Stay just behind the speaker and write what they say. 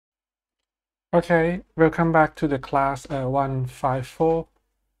Okay, welcome back to the class 154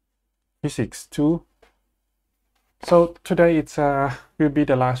 Physics 2. So today it's will be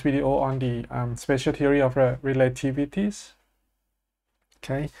the last video on the special theory of relativities.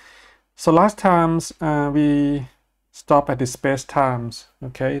 Okay, so last times we stopped at the space-times.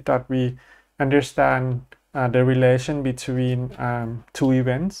 Okay, that we understand the relation between two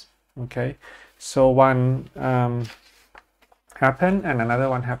events. Okay, so one happened and another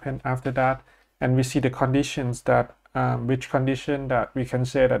one happened after that, and we see the conditions that which condition that we can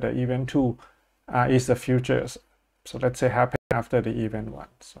say that the event 2 is the future. So let's say happen after the event 1.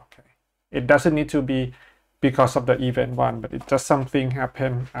 Okay, it doesn't need to be because of the event 1, but it just something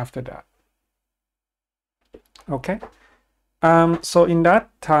happen after that. Okay, so in that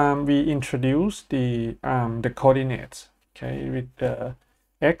time we introduce the coordinates, okay, with the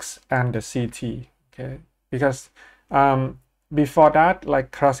x and the ct. Okay, because before that,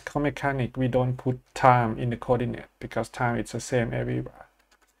 like classical mechanics, we don't put time in the coordinate because time is the same everywhere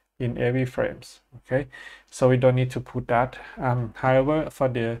in every frames. Okay, so we don't need to put that. However, for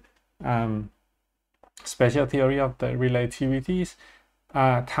the special theory of the relativities,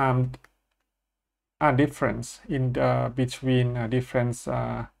 time difference in between different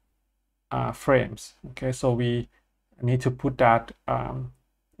frames. Okay, so we need to put that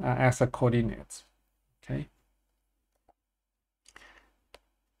as a coordinates. Okay.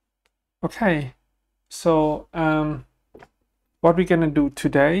 Okay, so what we're gonna do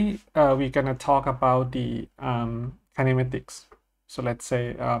today, we're gonna talk about the kinematics. So let's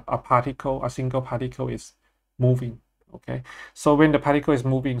say a single particle is moving. Okay, so when the particle is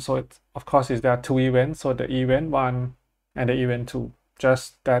moving, so it of course is there are two events. So the event 1 and the event 2,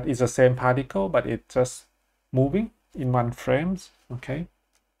 just that is the same particle, but it's just moving in one frames. Okay,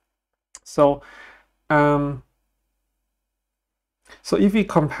 so so if we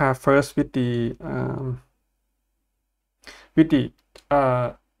compare first with the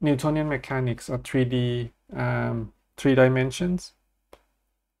Newtonian mechanics or 3D 3 dimensions.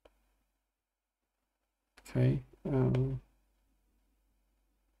 Okay,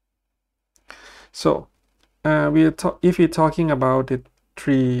 so if we're talking about the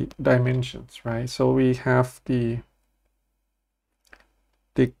 3 dimensions, right? So we have the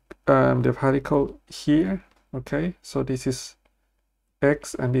particle here. Okay, so this is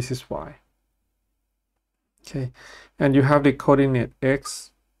x and this is y. Okay, and you have the coordinate x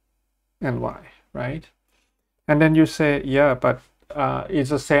and y, right? And then you say, yeah, but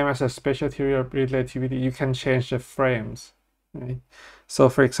it's the same as a special theory of relativity. You can change the frames, right? So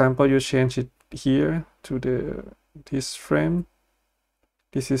for example, you change it here to this frame.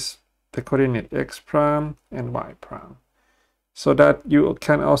 This is the coordinate x prime and y prime. So that you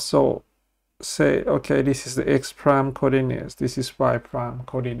can also say, okay, this is the x prime coordinates, this is y prime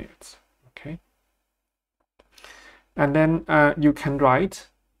coordinates. Okay, and then you can write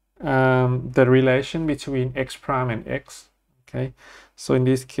the relation between x prime and x. Okay, so in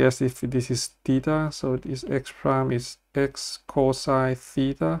this case, if this is theta, so this x prime is x cosine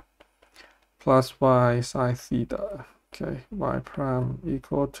theta plus y sine theta. Okay, y prime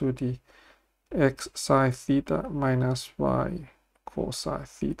equal to the x sine theta minus y cosine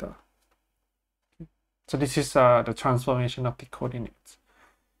theta. So this is the transformation of the coordinates.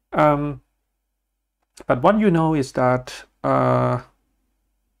 But what you know is that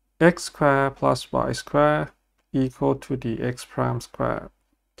x squared plus y squared equal to the x prime squared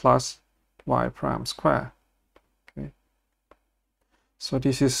plus y prime squared. Okay, so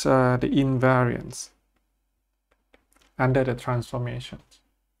this is the invariance under the transformations.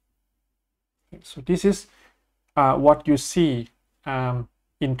 Okay, so this is what you see in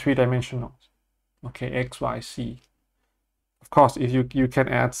 3-dimensional. Okay, x, y, z. Of course, if you can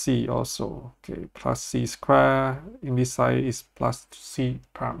add c also. Okay, plus c squared in this side is plus c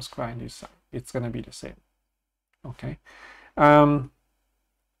prime squared in this side. It's going to be the same. Okay. Now,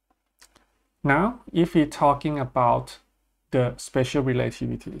 if we're talking about the special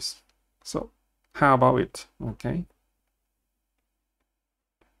relativities, so how about it? Okay.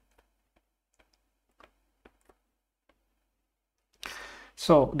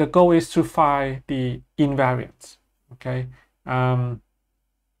 So the goal is to find the invariance. Okay. In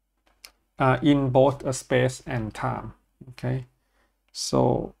both a space and time. Okay,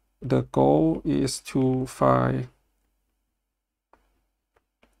 so the goal is to find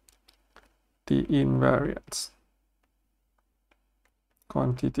the invariance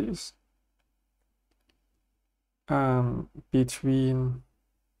quantities between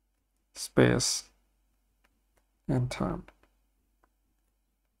space and time.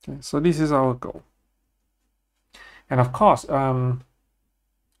 Okay, so this is our goal. And of course,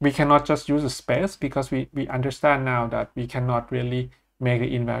 we cannot just use a space because we understand now that we cannot really make an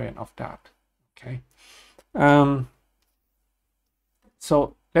invariant of that. Okay.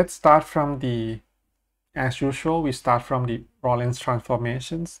 So let's start from the, as usual, we start from the Rollins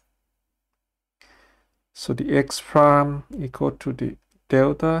transformations. So the x prime equal to the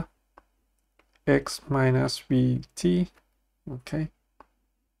delta x minus vt. Okay.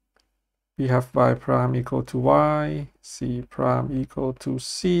 We have y prime equal to y, c prime equal to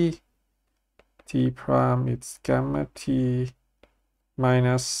c, t prime it's gamma t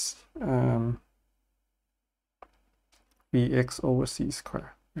minus vx over c squared,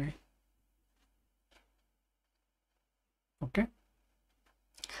 right? Okay.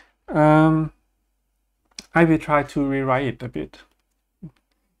 I will try to rewrite it a bit.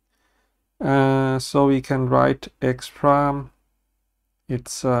 So we can write x prime,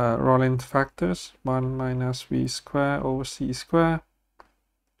 it's Rollins factors, 1 minus v squared over c squared.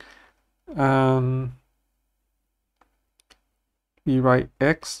 We write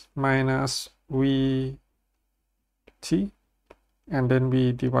x minus v t, and then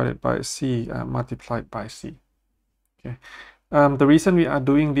we divide it by c multiplied by c. Okay. The reason we are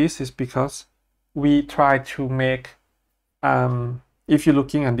doing this is because we try to make, if you're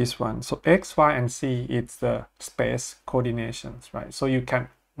looking at this one, so x, y, and c, it's the space coordinations, right? So you can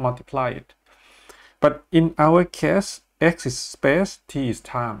multiply it. But in our case, x is space, t is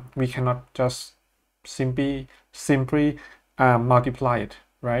time. We cannot just simply multiply it,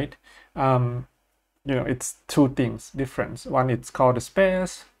 right? You know, it's two things different. One, it's called the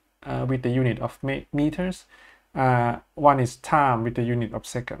space with the unit of meters. One is time with the unit of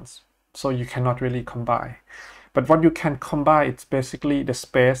seconds. So you cannot really combine. But what you can combine, it's basically the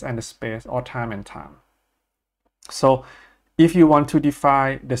space and the space, or time and time. So if you want to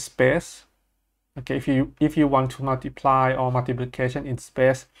define the space, okay, if you want to multiply or multiplication in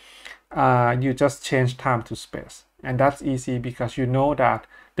space, you just change time to space. And that's easy because you know that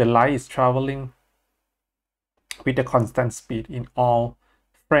the light is traveling with a constant speed in all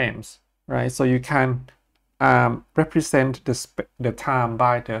frames, right? So you can represent the time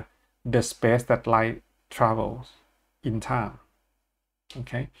by the space that light travels in time.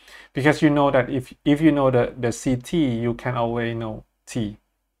 Okay, because you know that if you know the ct, you can always know t.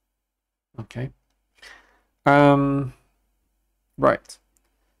 Okay. Right.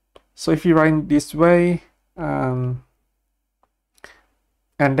 So if you write this way, and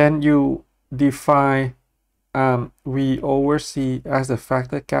then you define v over c as a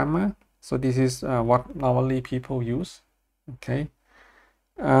factor gamma. So this is what normally people use. Okay.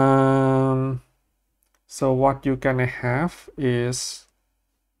 So what you're gonna have is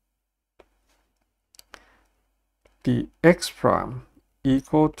the x prime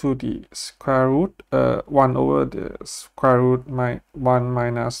equal to the square root 1 over the square root 1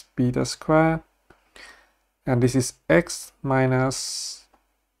 minus beta square, and this is x minus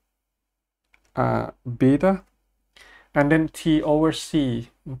beta, and then t over c.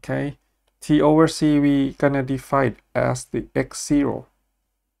 Okay, t over c we gonna define as the x0.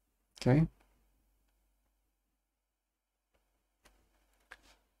 Okay,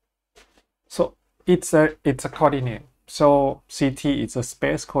 so it's a coordinate. So ct is a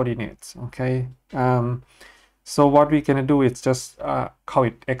space coordinates. Okay, so what we're gonna do is just call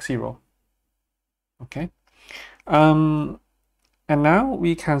it x0. Okay, and now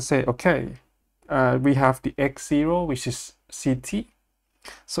we can say, okay, we have the x0, which is ct.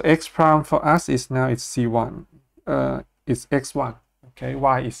 So x prime for us is now it's c1, it's x1. Okay,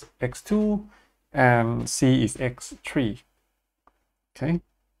 y is x2, and c is x3. Okay,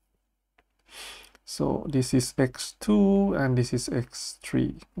 so this is x2 and this is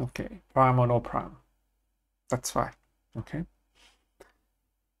x3. Okay, prime or no prime, that's fine. Okay,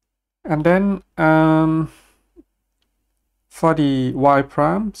 and then for the y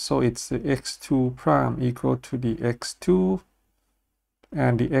prime, so it's the x2 prime equal to the x2,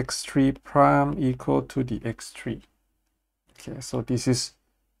 and the x3 prime equal to the x3. Okay, so this is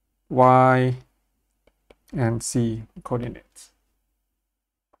y and z coordinates.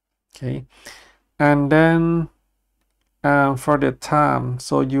 Okay, and then for the time,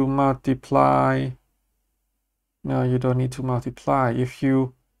 so you multiply. No, you don't need to multiply. If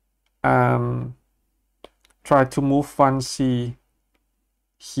you try to move 1c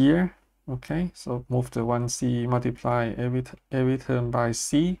here, okay, so move the 1c, multiply every term by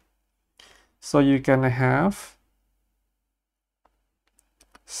c, so you're gonna have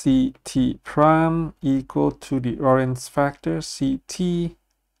ct prime equal to the Lorentz factor ct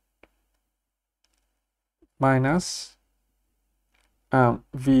minus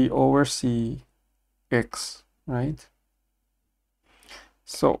v over c x, right?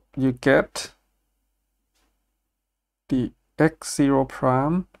 So you get the x0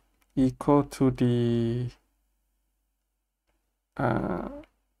 prime equal to the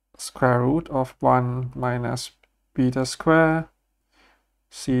square root of 1 minus beta square.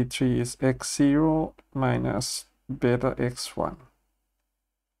 C3 is x0 minus beta x1.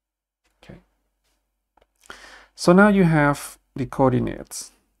 Okay. So now you have the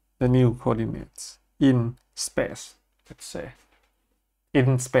coordinates, the new coordinates in space, let's say,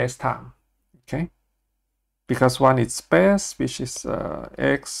 in space-time, okay? Because one is space, which is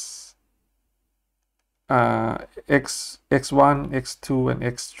x1, x2, and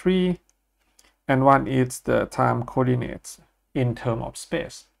x3, and one is the time coordinates in terms of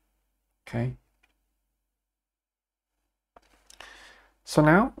space, okay? So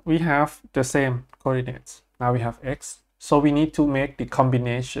now we have the same coordinates. Now we have x, so we need to make the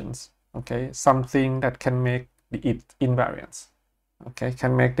combinations, okay? Something that can make it invariants, okay?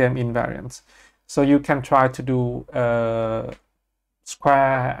 Can make them invariants. So you can try to do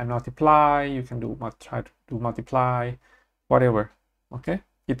square and multiply. You can do try to do multiply, whatever, okay?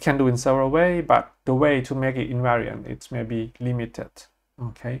 It can do in several ways, but the way to make it invariant, it's maybe limited,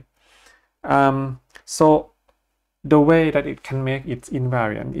 okay? So the way that it can make it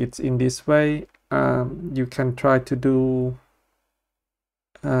invariant, it's in this way. You can try to do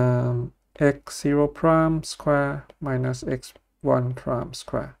x0 prime square minus x1 prime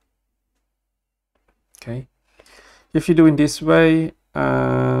square. Okay, if you do in this way,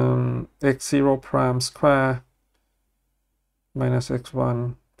 x0 prime square minus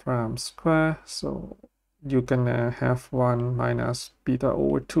x1 prime square, so you can have 1 minus beta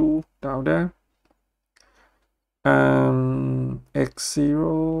over 2 down there.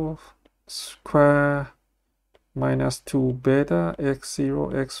 X0 square minus 2 beta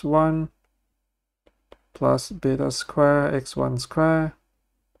x0 x1 plus beta square x1 square,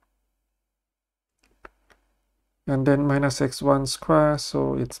 and then minus x1 square,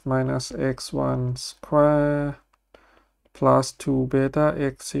 so it's minus x1 square plus 2 beta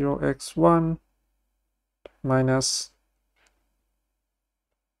x0 x1 minus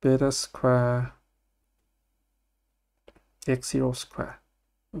beta square x0 square.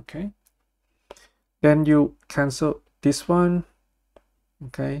 Okay, then you cancel this one.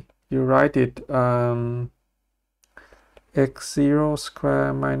 Okay, you write it x0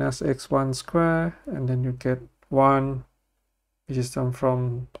 square minus x1 square, and then you get 1, which is done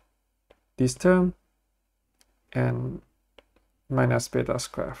from this term, and minus beta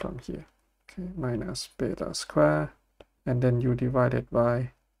square from here. Okay, minus beta square, and then you divide it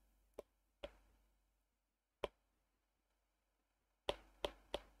by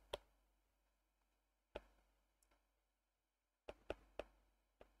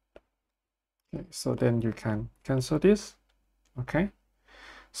okay, so then you can cancel this. Okay,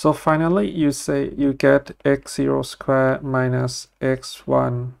 so finally you say you get x0 square minus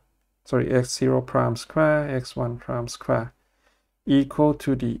x0 prime square x1 prime square equal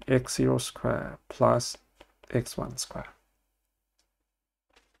to the x0 square plus x1 square.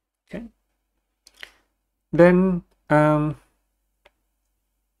 Okay, then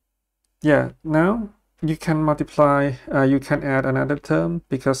yeah, now you can multiply, you can add another term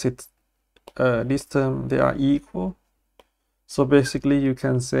because it's this term, they are equal. So basically you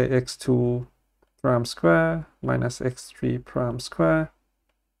can say x2 prime square minus x3 prime square.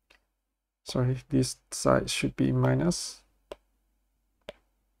 Sorry, this side should be minus.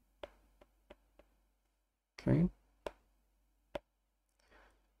 Okay,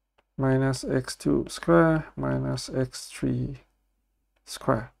 minus x2 square minus x3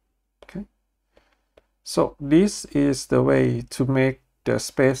 square. Okay, so this is the way to make the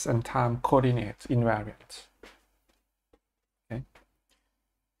space and time coordinates invariant. Okay,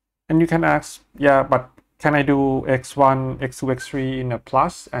 and you can ask, yeah, but can I do x1, x2, x3 in a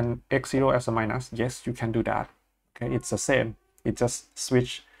plus and x0 as a minus? Yes, you can do that. Okay, it's the same. It just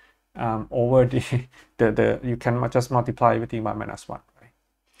switch over the you can just multiply everything by minus 1. Right?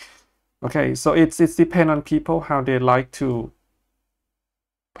 Okay, so it's depend on people how they like to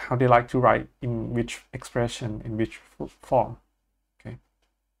write in which expression, in which form. Okay,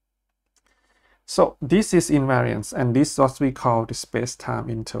 so this is invariance, and this is what we call the space-time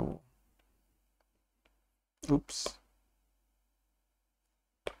interval. Oops.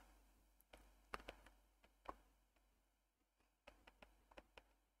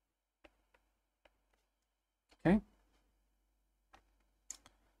 Okay.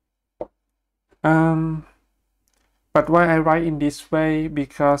 But why I write in this way?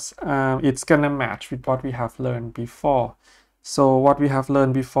 Because it's gonna match with what we have learned before. So what we have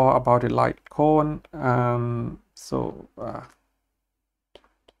learned before about the light cone.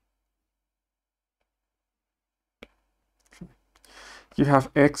 you have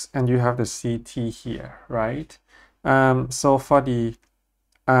x and you have the ct here, right? So for the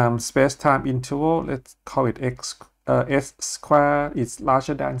space-time interval, let's call it x, s squared is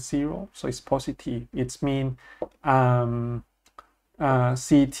larger than 0, so it's positive. It means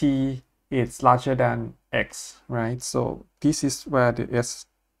ct is larger than x, right? So this is where the s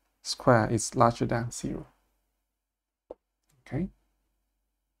squared is larger than 0. Okay.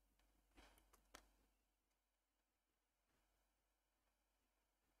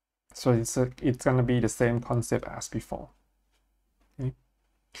 So it's gonna be the same concept as before. Okay.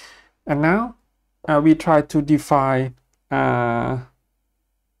 And now we try to define,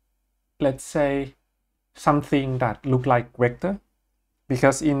 let's say, something that look like vector,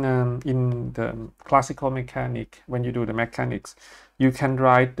 because in the classical mechanics, when you do the mechanics, you can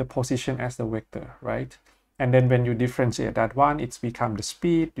write the position as the vector, right? And then when you differentiate that one, it's become the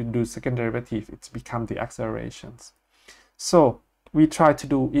speed. You do second derivative, it's become the accelerations. So we try to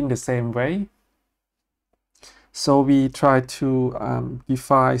do in the same way. So we try to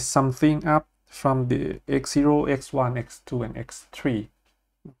define something up from the x0, x1, x2, and x3.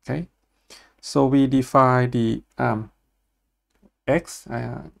 Okay. So we define the x,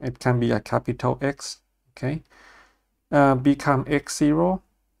 it can be a capital X, okay, become x0,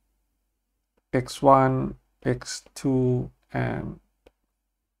 x1, x2, and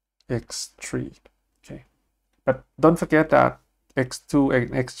x3, okay. But don't forget that x2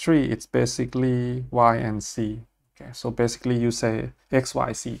 and x3, it's basically y and z, okay. So basically you say x,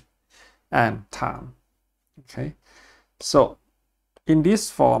 y, z, and time, okay. So in this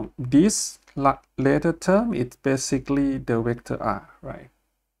form, this later term, it's basically the vector r, right?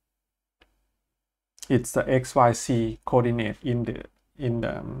 It's the x, y, z coordinate in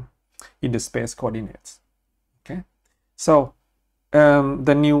the space coordinates. Okay, so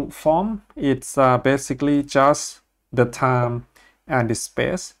the new form, it's basically just the time and the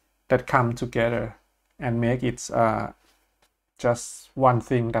space that come together and make it just one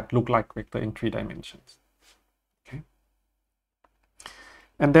thing that look like vector in 3 dimensions. Okay,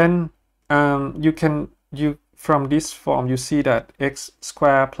 and then from this form, you see that x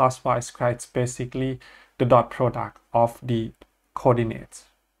squared plus y squared is basically the dot product of the coordinates,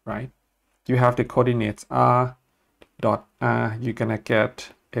 right? You have the coordinates r dot r, you're gonna get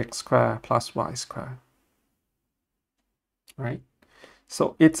x squared plus y squared, right?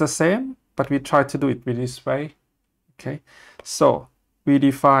 So it's the same, but we try to do it with this way, okay? So we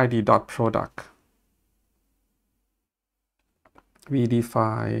define the dot product. We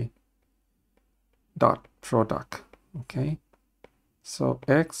define dot product, okay? So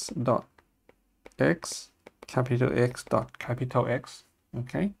x dot x, capital X dot capital X,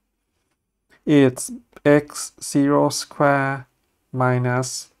 okay? It's x0 square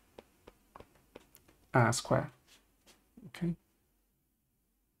minus r square, okay?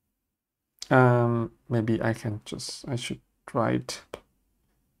 Maybe I should write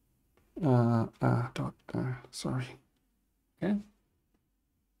r dot r, sorry, okay?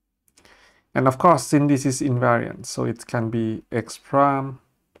 And of course, since this is invariant, so it can be x prime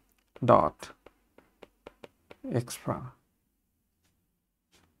dot x prime.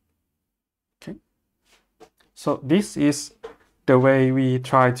 Okay. So this is the way we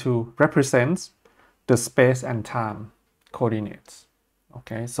try to represent the space and time coordinates.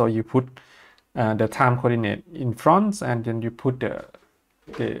 Okay, so you put the time coordinate in front, and then you put the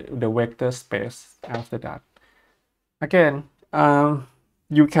vector space after that. Again,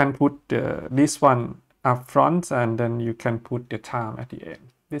 you can put this one up front, and then you can put the time at the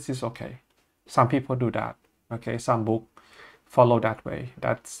end. This is okay. Some people do that. Okay, some book follow that way.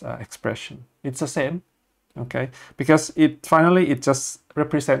 That's expression. It's the same. Okay, because it just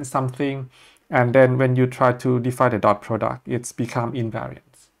represents something, and then when you try to define the dot product, it's become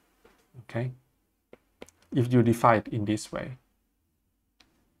invariant. Okay, if you define it in this way.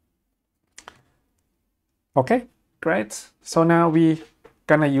 Okay, great. So now we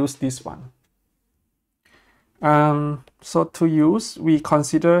gonna use this one. So to use, we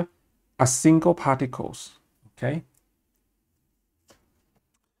consider a single particles. Okay.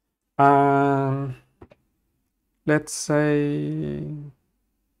 Let's say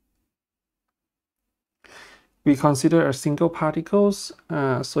we consider a single particles.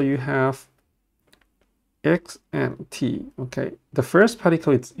 So you have x and t. Okay. The first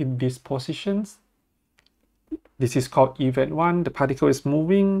particle is in these positions. This is called event 1. The particle is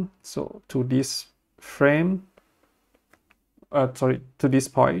moving so to this frame, to this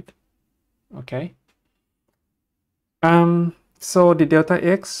point. Okay. So the delta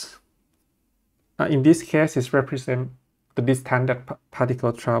x in this case is represent the distance that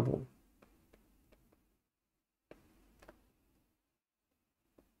particle travel.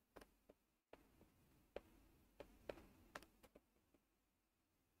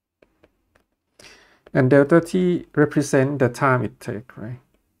 and delta t represent the time it takes, right?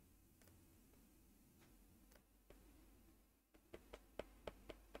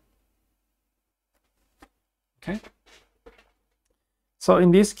 Okay. So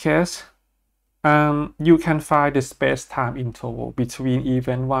in this case, you can find the space-time interval between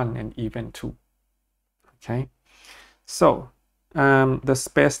event 1 and event 2. Okay. So the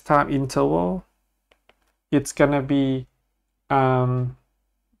space-time interval, it's gonna be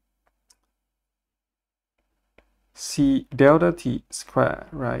c delta t square,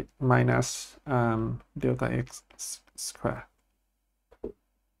 right, minus delta x square. Do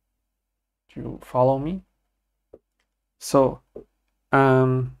you follow me? So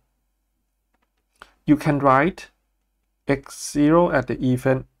you can write x0 at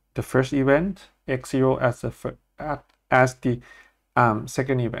the first event, x0 as the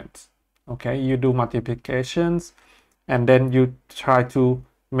second event. Okay, you do multiplications, and then you try to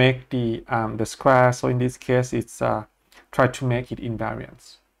make the square. So in this case, it's try to make it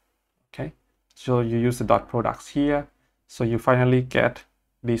invariance. Okay, so you use the dot products here, so you finally get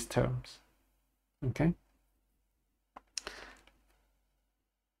these terms. Okay,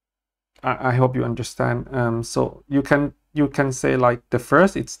 I hope you understand. So you can say like the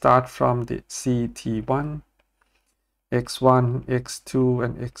first, it starts from the ct1, x1, x2,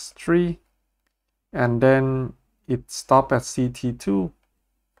 and x3, and then it stops at ct2,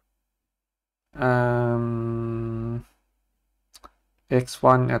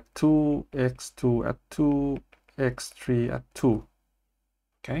 x1 at 2, x2 at 2, x3 at 2.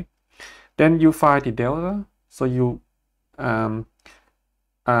 Okay, then you find the delta, so you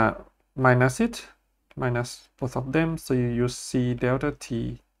minus both of them, so you use c delta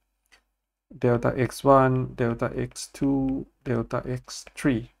t, delta x1, delta x2, delta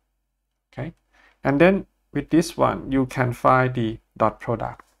x3. Okay, and then with this one you can find the dot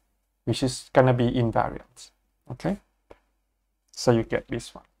product, which is gonna be invariance. Okay, so you get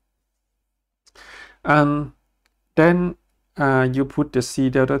this one. Then you put the c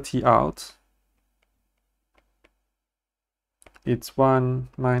delta t out. It's 1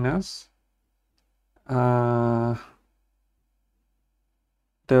 minus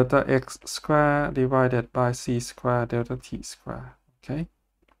delta x square divided by c square delta t square. Okay,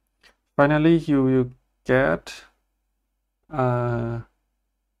 finally you will get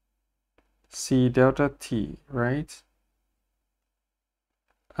c delta t, right,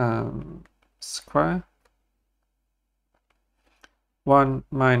 square 1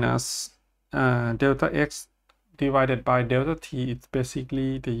 minus delta x divided by delta t. It's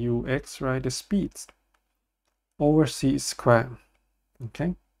basically the ux, right, the speeds, over c square.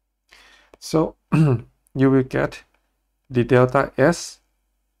 Okay, so you will get the delta s,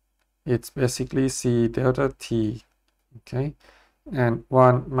 it's basically c delta t. Okay, and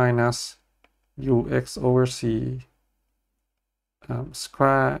 1 minus ux over c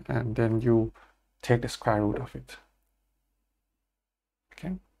square, and then you take the square root of it.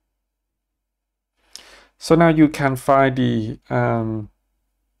 Okay, so now you can find the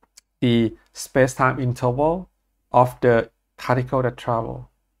space-time interval of the particle that travel.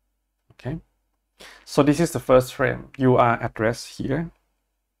 Okay, so this is the first frame. You are addressed here.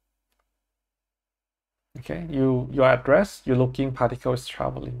 Okay, your address, you're looking particles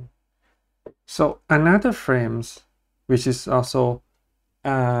traveling. So another frames, which is also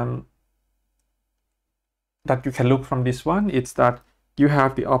that you can look from this one, it's that you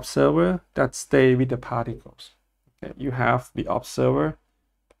have the observer that stay with the particles. Okay, you have the observer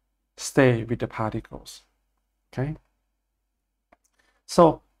stay with the particles. Okay,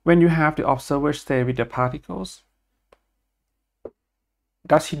 so when you have the observer stay with the particles,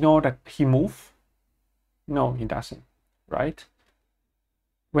 does he know that he move? No, he doesn't, right?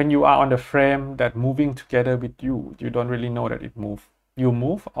 When you are on the frame that moving together with you, you don't really know that it moves. You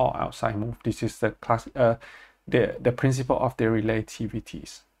move or outside move. This is the class, the principle of the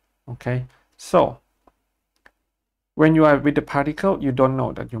relativities. Okay, so when you are with the particle, you don't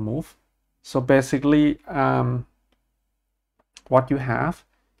know that you move. So basically, what you have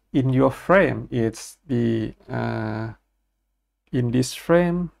in your frame is the in this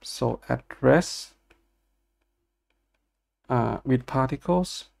frame, so at rest with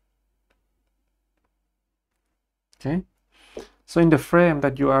particles. Okay, so in the frame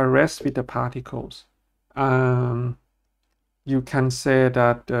that you are rest with the particles, you can say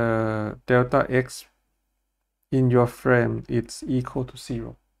that delta x in your frame it's equal to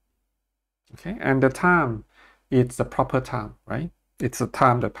 0. Okay, and the time, it's the proper time, right? It's the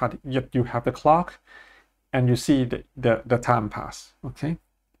time that you have the clock and you see the time pass. Okay,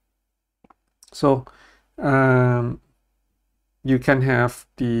 so you can have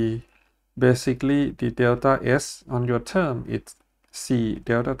the basically the delta S on your term is C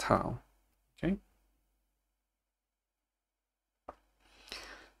delta tau. Okay.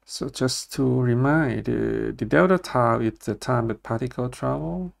 So just to remind, the delta tau is the time that particle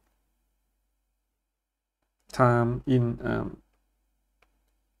travel, time in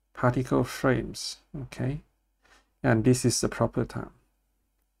particle frames. Okay, and this is the proper time.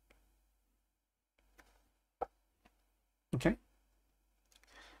 Okay.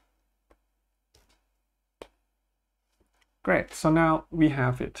 Great. So now we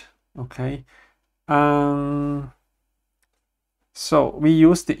have it. Okay. So we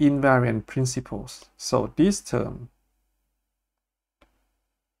use the invariant principles. So this term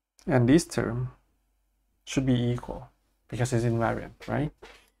and this term should be equal because it's invariant, right?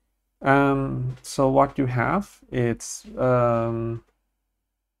 So what you have is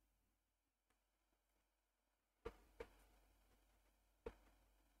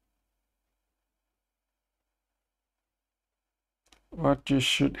what you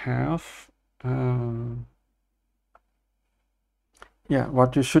should have,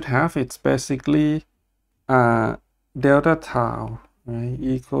 what you should have, it's basically delta tau, right,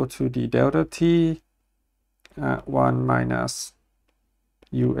 equal to the delta t 1 minus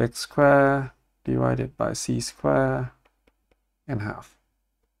ux square divided by c square and half.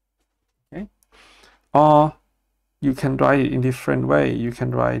 Okay, or you can write it in different way. You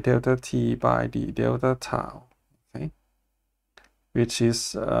can write delta t by the delta tau, okay, which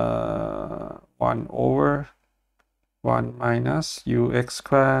is 1 over 1 minus ux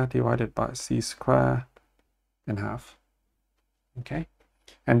square divided by c square and half. Okay,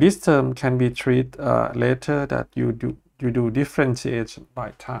 and this term can be treated later that you do differentiation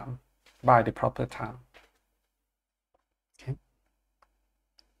by time, by the proper time. Okay,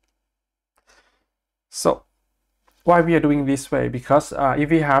 so why we are doing this way? Because if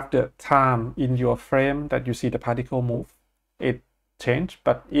we have the time in your frame that you see the particle move, it change.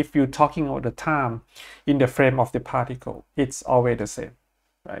 But if you're talking about the time in the frame of the particle, it's always the same.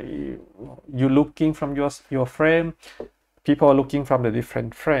 Right? You're looking from your frame, people are looking from the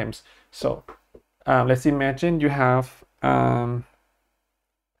different frames. So let's imagine you have,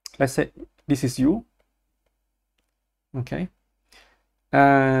 let's say this is you, okay,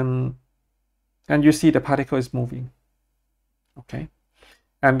 and you see the particle is moving, okay,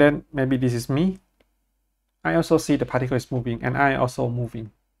 and then maybe this is me. I also see the particle is moving and I also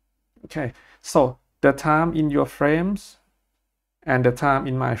moving. Okay, so the time in your frames and the time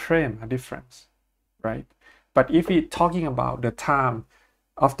in my frame are different, right? But if we're talking about the time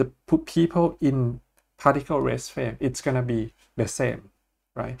of the people in particle race frame, it's gonna be the same,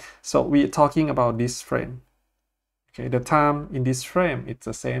 right? So we're talking about this frame. Okay, the time in this frame, it's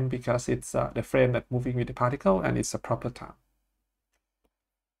the same because it's the frame that's moving with the particle and it's a proper time.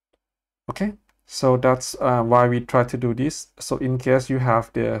 Okay, so that's why we try to do this. So in case you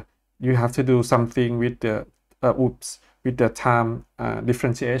have to do something with the with the time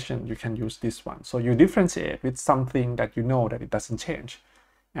differentiation, you can use this one. So you differentiate with something that you know that it doesn't change,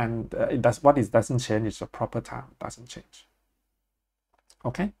 and what it doesn't change is the proper time, it doesn't change.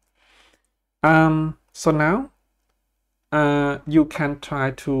 Okay. So now you can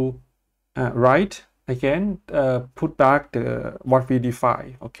try to write again, put back the what we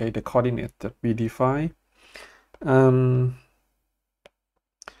define, okay, the coordinate that we define.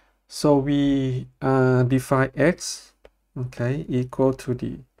 So we define x, okay, equal to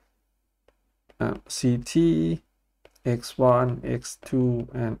the ct, x1, x2,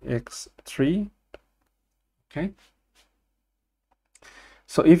 and x3. Okay.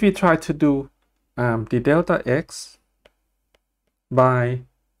 So if we try to do the delta x by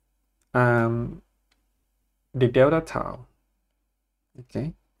the delta tau,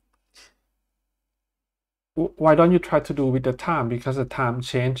 okay, why don't you try to do with the time? Because the time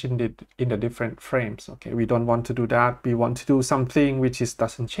change in the different frames. Okay, we don't want to do that. We want to do something which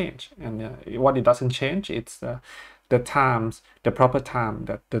doesn't change, and what it doesn't change, it's the times, the proper time,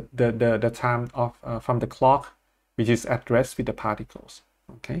 that the time of from the clock, which is at rest with the particles.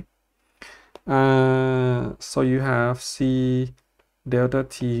 Okay, so you have c delta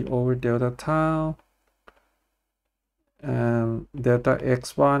t over delta tau, delta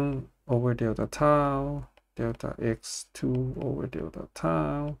x1 over delta tau, delta x2 over delta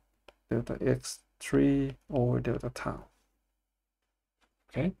tau, delta x3 over delta tau.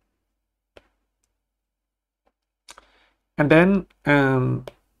 Okay, and then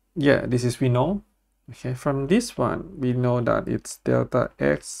yeah, this is we know. Okay, from this one we know that it's delta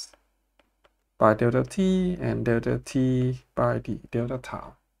x by delta t and delta t by the delta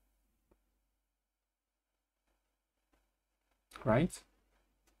tau, right?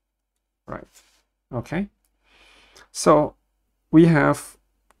 right? Okay, so we have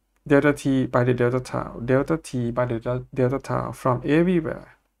delta t by the delta tau, delta t by the delta tau from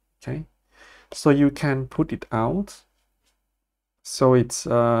everywhere. Okay, so you can put it out. So it's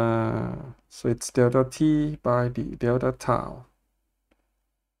delta t by the delta tau,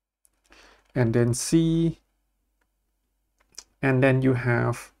 and then c, and then you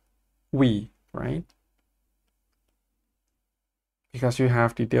have v, right? Because you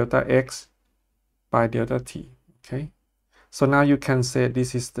have the delta x by delta t. Okay, so now you can say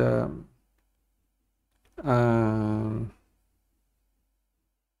this is the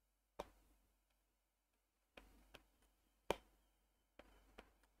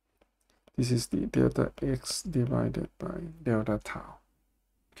this is the delta x divided by delta tau.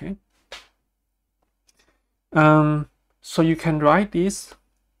 Okay, so you can write this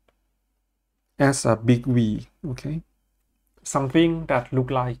as a big V. Okay, something that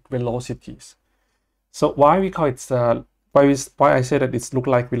look like velocities. So why we call it why I say that it's look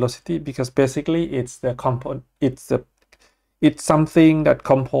like velocity, because basically it's the component, it's something that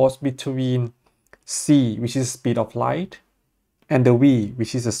composed between c, which is speed of light, and the v,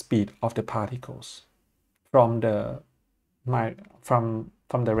 which is the speed of the particles from the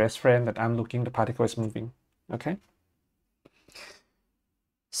rest frame that I'm looking, the particle is moving. Okay,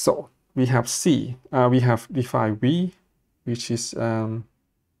 so we have c, we have defined v, which is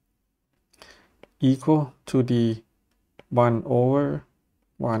equal to the 1 over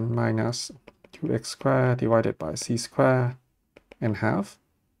 1 minus 2x squared divided by c squared and half.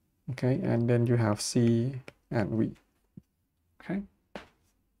 Okay, and then you have c and v. Okay,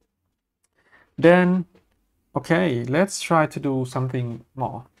 then okay, let's try to do something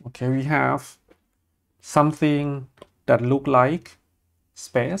more. Okay, we have something that look like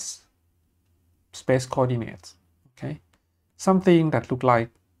space coordinates. Okay, something that look like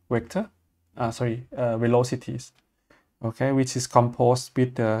vector velocities, okay, which is composed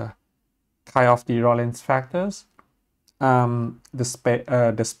with the kind of the Lorentz factors,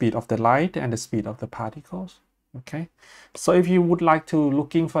 the speed of the light and the speed of the particles. Okay, so if you would like to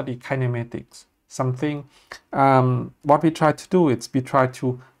looking for the kinematics, something, what we try to do is we try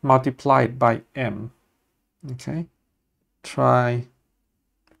to multiply it by m. Okay, try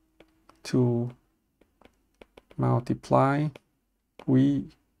to multiply v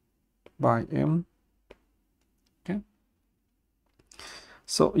by m. Okay,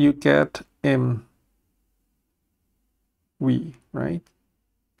 so you get m v, right,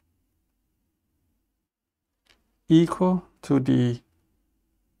 equal to the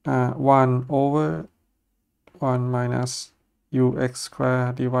 1 over 1 minus ux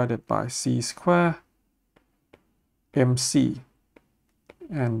squared divided by c squared mc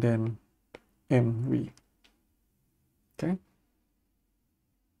and then mv. Okay,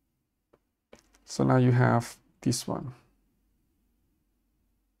 so now you have this one.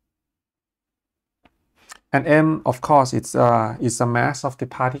 And m, of course, it's the mass of the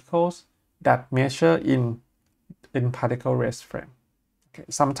particles that measure in particle rest frame. Okay,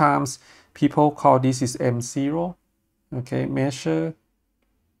 sometimes people call this is m0. Okay, measure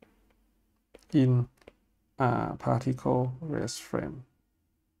in particle rest frame.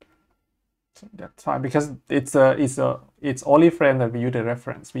 So that's why, because it's only frame that we use the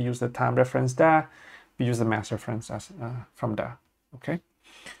reference. We use the time reference there. We use the mass reference as from there. Okay.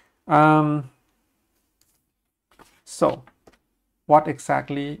 So what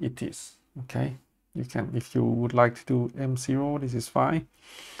exactly it is? Okay, you can, if you would like to do m0, this is fine.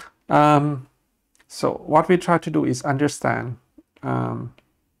 So what we try to do is understand the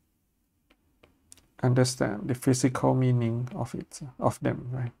physical meaning of them,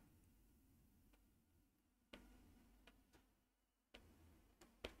 right?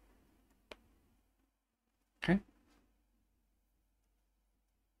 Okay.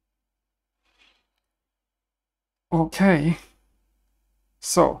 Okay.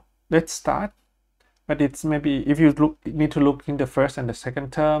 So let's start. But it's maybe if you need to look in the first and the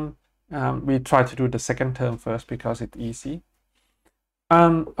second term, we try to do the second term first because it's easy.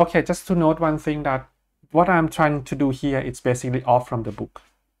 Okay, just to note one thing, that what I'm trying to do here is basically off from the book.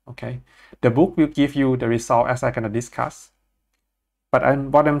 Okay, the book will give you the result as I'm gonna discuss. But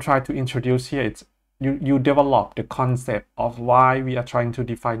what I'm trying to introduce here is you develop the concept of why we are trying to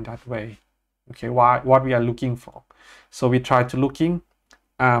define that way. Okay, what we are looking for. So we try to looking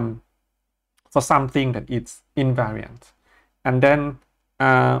for something that is invariant, and then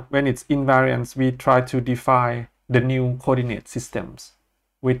when it's invariant, we try to define the new coordinate systems,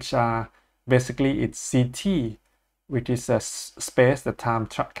 which are basically it's CT, which is a space that time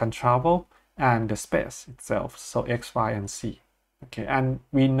can travel, and the space itself, so x, y, and z. Okay, and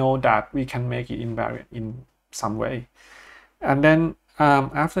we know that we can make it invariant in some way. And then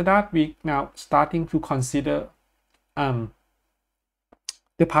after that, we now starting to consider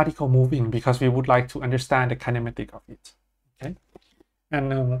the particle moving, because we would like to understand the kinematic of it. Okay,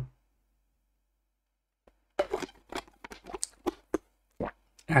 and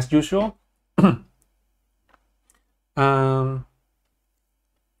as usual,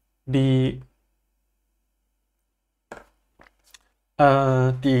 the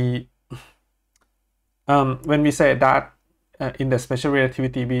when we say that in the special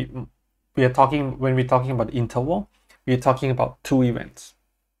relativity, we are talking, when we're talking about interval, we're talking about two events.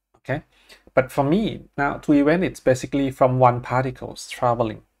 Okay, but for me now, two events, it's basically from one particles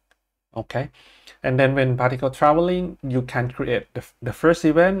traveling. Okay, and then when particle traveling, you can create the first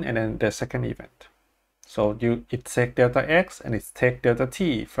event and then the second event. So it take delta x and it take delta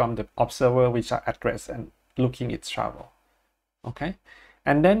t from the observer which are addressed and looking its travel. Okay,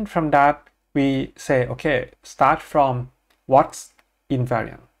 and then from that we say, okay, start from what's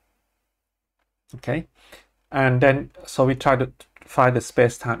invariant. Okay, and then so we try to find the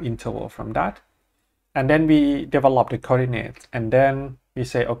space-time interval from that, and then we develop the coordinates, and then we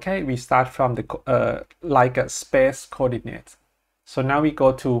say, okay, we start from the like a space coordinates. So now we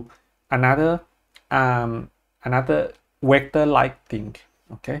go to another vector-like thing.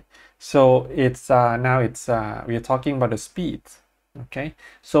 Okay, so it's now it's we are talking about the speed. Okay,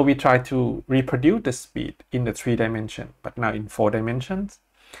 so we try to reproduce the speed in the 3 dimension, but now in 4 dimensions,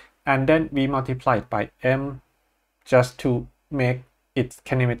 and then we multiply it by m just to make it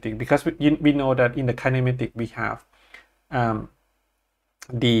kinematic, because we know that in the kinematic we have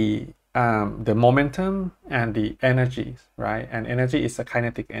the momentum and the energies, right? And energy is the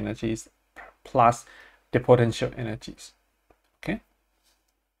kinetic energies plus the potential energies. Okay,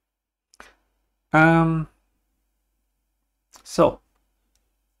 so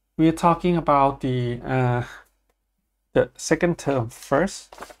we are talking about the second term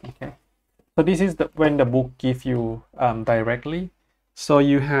first. Okay, so this is when the book gives you directly. So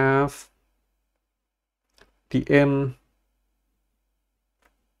you have the m.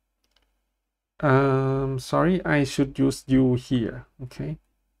 Sorry, I should use u here. Okay,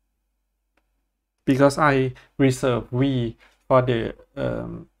 because I reserve v for the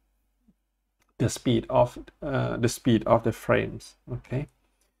speed of the frames. Okay,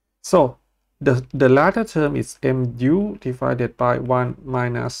 so the latter term is mu divided by 1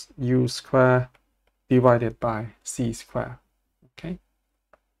 minus u square divided by c square. Okay,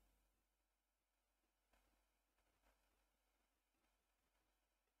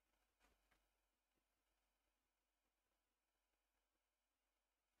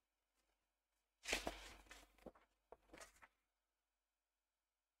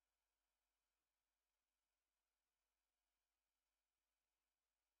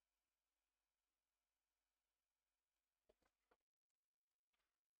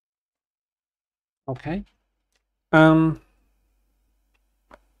 okay.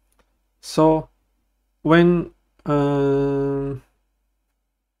 So when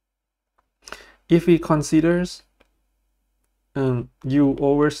if we considers u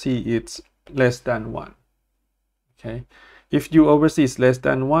over c it's less than 1. Okay, if u over c is less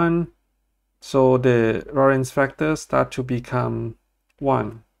than 1, so the Lorentz factor start to become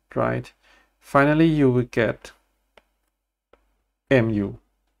 1, right? Finally you will get mu,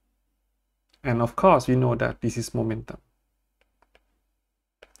 and of course we know that this is momentum,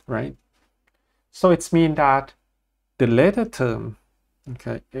 right? So it's mean that the later term,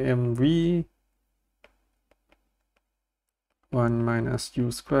 okay, mv 1 minus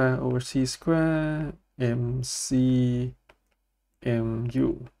u square over c square mc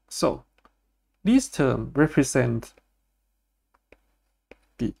mu. So this term represents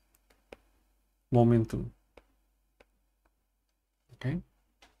the momentum. Okay.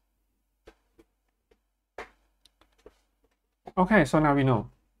 Okay, so now we know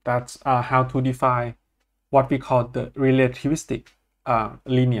that's how to define what we call the relativistic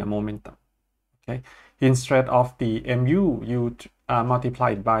linear momentum. Okay, instead of the mu, you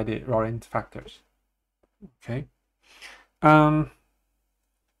multiply it by the Lorentz factors. Okay.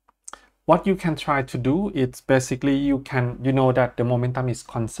 What you can try to do is basically you know that the momentum is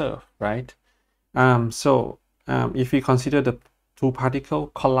conserved, right? So if we consider the two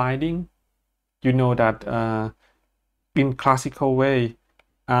particles colliding, you know that in classical way,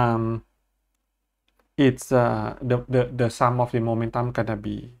 it's the sum of the momentum gonna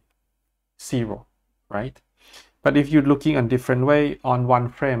be 0, right? But if you're looking a different way on one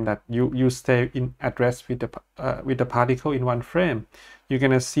frame, that you stay in address with the particle in one frame, you're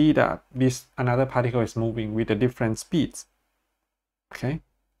gonna see that this another particle is moving with the different speeds. Okay,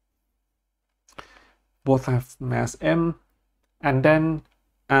 both have mass m, and then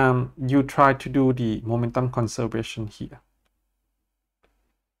you try to do the momentum conservation here.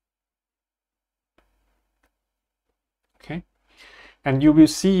 Okay, and you will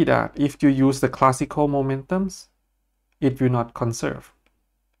see that if you use the classical momentums, it will not conserve.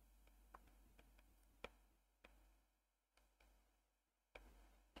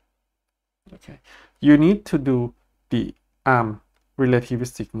 Okay, you need to do the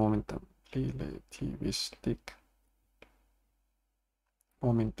relativistic momentum.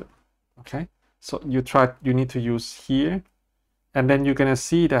 Okay, so you need to use here, and then you're gonna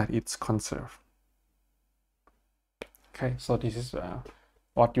see that it's conserved. Okay, so this is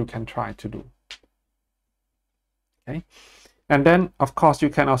what you can try to do. Okay, and then of course you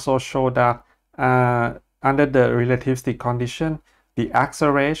can also show that under the relativistic condition, the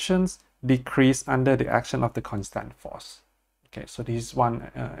accelerations decrease under the action of the constant force. Okay, so this is one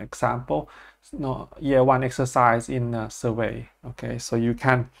example. Year one exercise in a survey. Okay, so you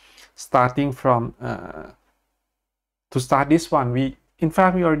can, starting from to start this one, in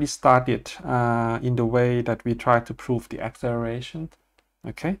fact we already started in the way that we try to prove the acceleration.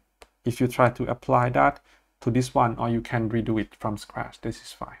 Okay, if you try to apply that to this one, or you can redo it from scratch, this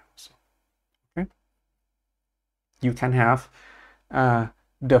is fine also. Okay, you can have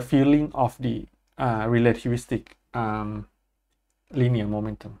the feeling of the relativistic linear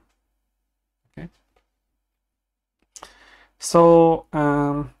momentum. Okay, so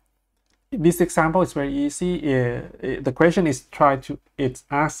this example is very easy. The question is it's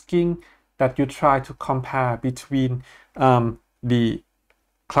asking that you try to compare between the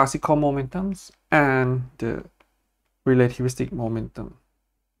classical momentums and the relativistic momentum.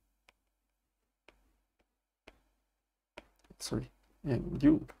 Sorry, and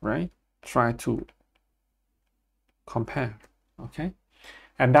you, right? Try to compare. Okay,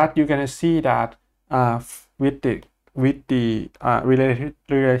 and that you're gonna see that with the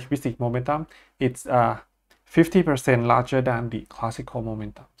relativistic momentum, it's 50% larger than the classical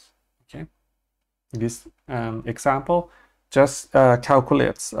momentums. Okay, this example just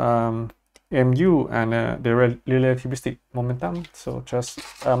calculates mu and the relativistic momentum, so just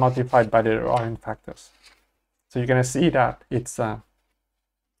multiplied by the Laurent factors. So you're gonna see that it's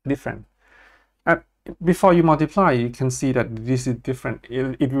different. Before you multiply, you can see that this is different.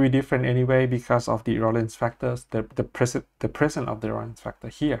 It will be different anyway because of the Lorentz factors, the presence of the Lorentz factor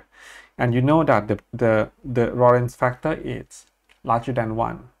here, and you know that the Lorentz factor is larger than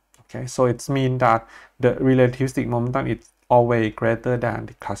 1. Okay, so it means that the relativistic momentum is always greater than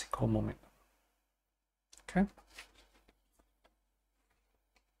the classical momentum. Okay,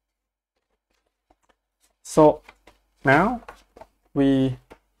 so now we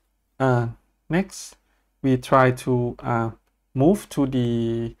next we try to move to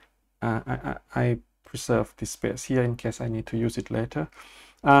the I preserve this space here in case I need to use it later,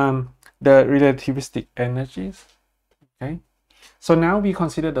 the relativistic energies. Okay, so now we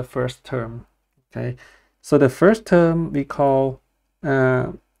consider the first term. Okay, so the first term we call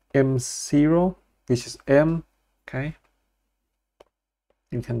m0, which is m. Okay,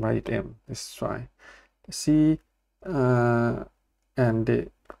 you can write it m. Let's try c and the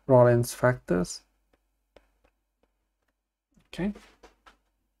Lorentz factors. Okay,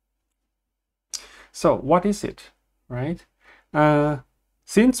 so what is it, right?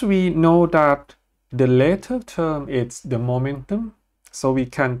 Since we know that the later term is the momentum, so we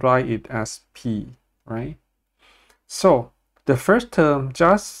can write it as p, right? So the first term,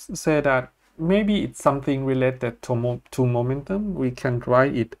 just say that maybe it's something related to momentum. We can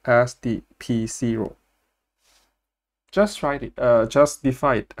write it as the p0. Just write it, just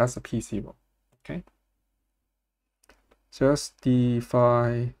define it as a p0. Okay, just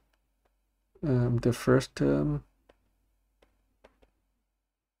define the first term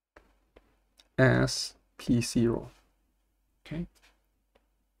as p0. Okay,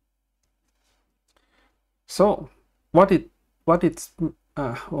 so what the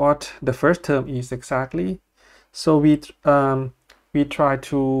first term is exactly. So we try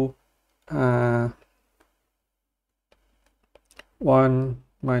to 1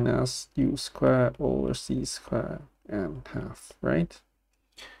 minus u squared over c squared and half, right?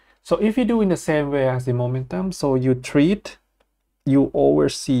 So if you do in the same way as the momentum, so you treat u over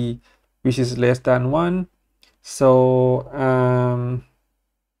c, which is less than 1, so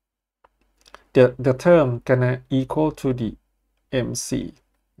the term can equal to the mc.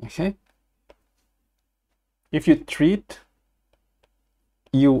 Okay, if you treat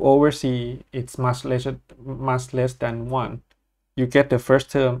u over c, it's much less than 1, you get the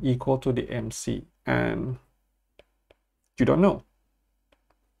first term equal to the mc, and you don't know.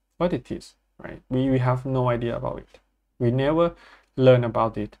 what it is, right? We have no idea about it. We never learn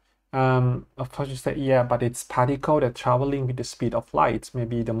about it. Of course you say, yeah, but it's particle that traveling with the speed of light.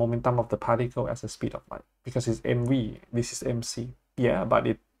 Maybe the momentum of the particle as the speed of light, because it's mv, this is mc. Yeah, but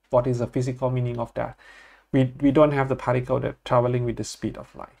what is the physical meaning of that? We don't have the particle that traveling with the speed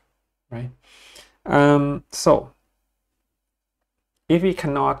of light, right? So if we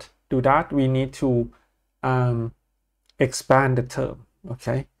cannot do that, we need to expand the term.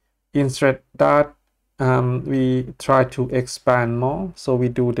 Okay, instead that we try to expand more, so we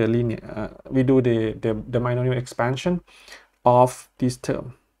do the linear we do the binomial expansion of this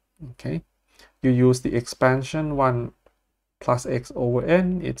term. Okay, you use the expansion 1 plus x over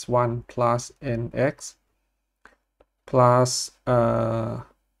n, it's 1 plus nx plus n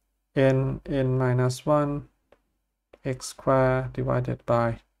minus 1 x squared divided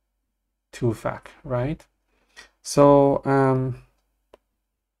by 2 fact, right? So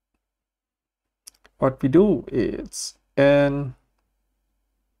what we do is n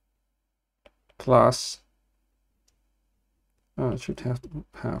plus should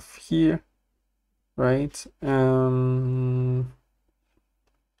have here, right?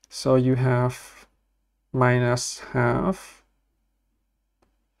 So you have minus half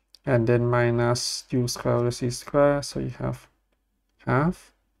and then minus u squared over c squared, so you have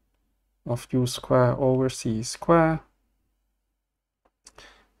half of u squared over c squared,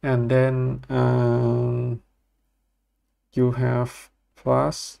 and then you have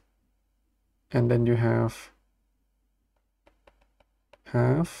plus, and then you have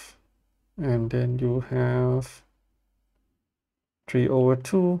half, and then you have 3 over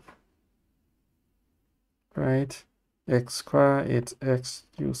 2, right? X squared, it's x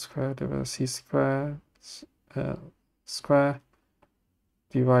u squared divided c squared square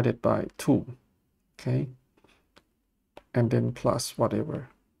divided by 2, okay, and then plus whatever.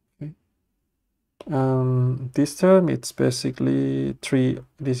 Okay, this term, it's basically 3,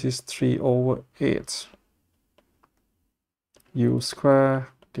 this is 3 over 8 u squared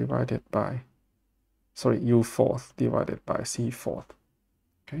divided by, sorry, u fourth divided by c fourth.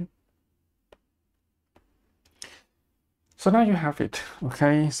 Okay, so now you have it.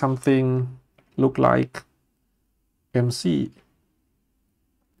 Okay, something look like mc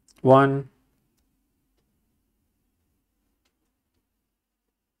 1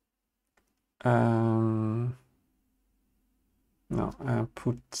 no, I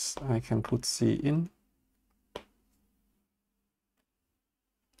can put c in.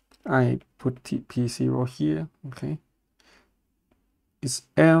 I put p0 here. Okay, it's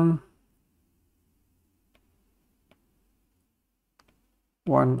m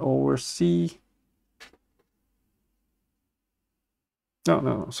 1 over c.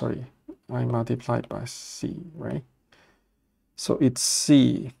 No, sorry, I multiplied by c, right? So it's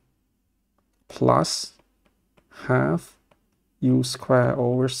c plus half u squared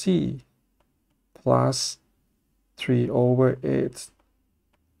over c plus 3 over 8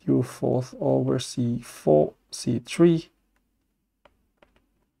 u fourth over c4 c3,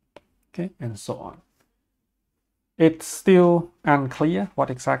 okay, and so on. It's still unclear what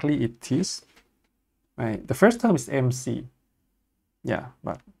exactly it is, right? The first term is mc, yeah,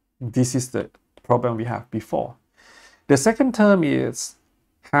 but this is the problem we have before. The second term is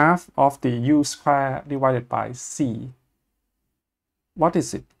half of the u squared divided by c. What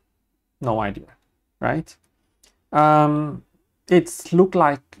is it? No idea, right? It's look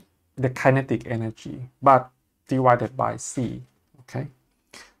like the kinetic energy, but divided by c. Okay,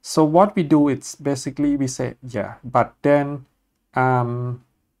 so what we do is basically we say, yeah, but then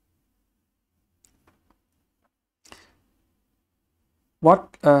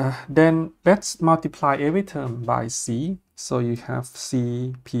then let's multiply every term by c. So you have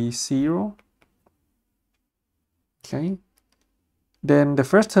c p0. Okay, then the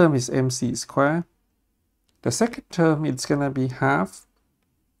first term is mc squared. The second term, it's gonna be half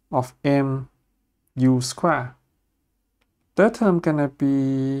of m u squared. Third term gonna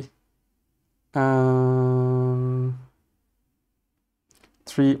be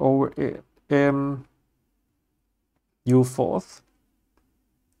 3 over 8 m u fourth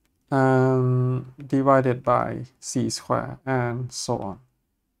divided by c squared, and so on.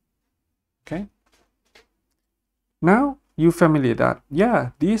 Okay, now you familiar that,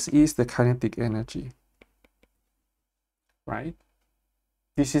 yeah, this is the kinetic energy, right?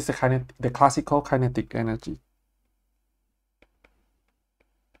 This is the classical kinetic energy.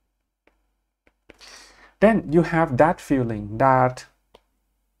 Then you have that feeling that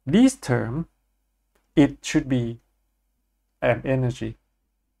this term, it should be an energy.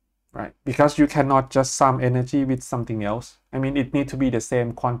 right? Because you cannot just sum energy with something else. I mean, it needs to be the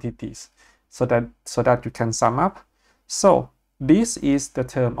same quantities so that you can sum up. So this is the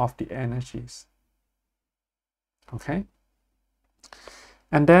term of the energies. Okay.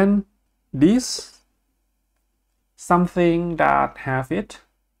 And then this, something that have it,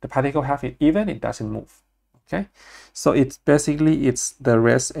 the particle have it, even it doesn't move. Okay. So it's basically, it's the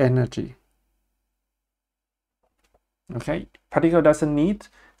rest energy. Okay. Particle doesn't need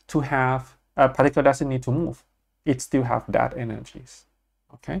to have, particle doesn't need to move. It still have that energies.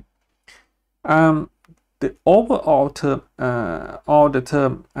 Okay. The overall term, all the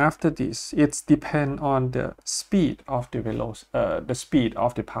term after this, it's depend on the speed of the the speed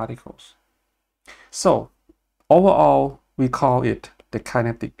of the particles. So overall, we call it the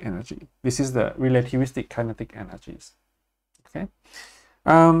kinetic energy. This is the relativistic kinetic energies. Okay.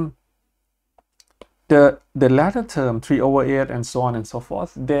 The latter term, 3/8 and so on and so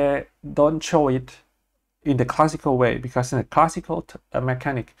forth, they don't show it in the classical way, because in the classical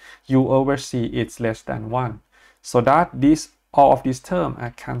mechanic, you always see it's less than 1. So that all of these terms are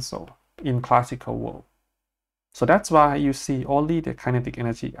cancelled in classical world. So that's why you see only the kinetic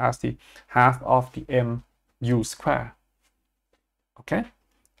energy as the half of the mu square. Okay,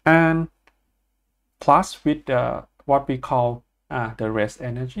 and plus with what we call the rest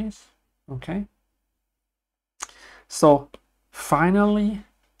energies. Okay, so finally,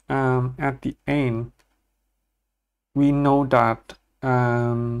 at the end, we know that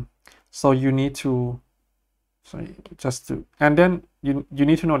so you need to, sorry, just to, and then you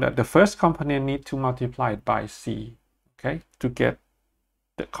need to know that the first component need to multiply it by C, okay, to get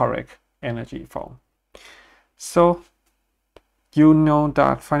the correct energy form. So you know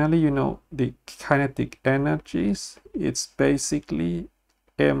that finally, you know the kinetic energies, it's basically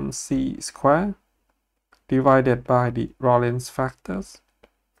mc squared divided by the Rayleigh factors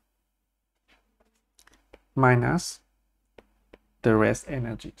minus the rest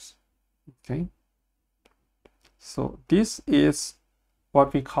energies. Okay, so this is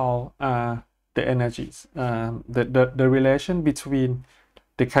what we call the energies, the relation between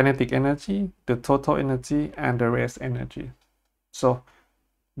the kinetic energy, the total energy, and the rest energy. So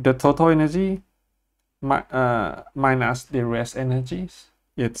the total energy minus the rest energies,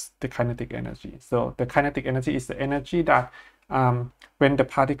 it's the kinetic energy. So the kinetic energy is the energy that when the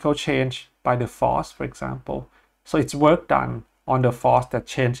particle change by the force, for example, so it's work done on the force that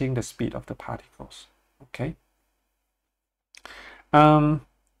changing the speed of the particles. Okay.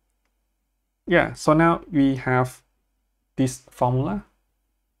 Yeah, so now we have this formula.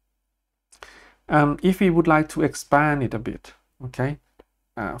 If we would like to expand it a bit, okay,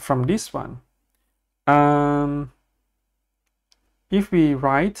 from this one, if we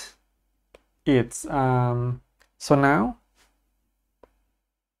write it, so now,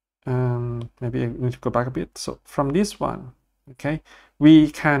 maybe I need to go back a bit. So from this one, okay,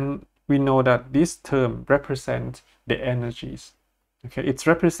 we know that this term represents the energies. Okay, it's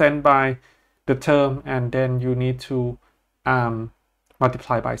represented by the term, and then you need to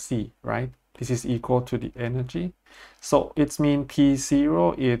multiply by C, right? This is equal to the energy. So it means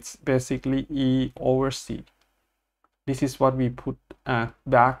P0 is basically E over C. This is what we put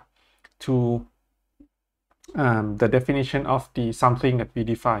back to the definition of the something that we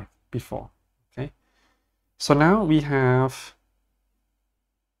defined before. Okay, so now we have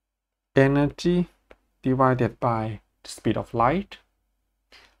energy divided by the speed of light,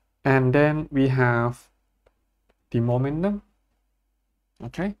 and then we have the momentum.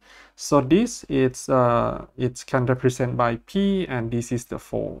 Okay, so this is it can represent by P, and this is the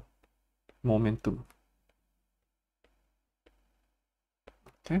full momentum.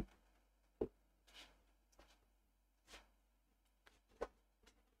 Okay,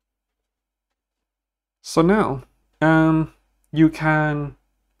 so now you can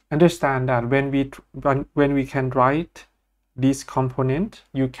understand that when we can write this component,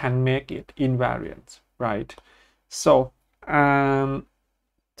 you can make it invariant, right? So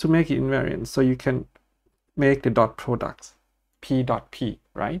to make it invariant, so you can make the dot products P dot P,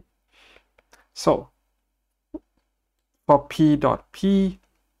 right? So for P dot P,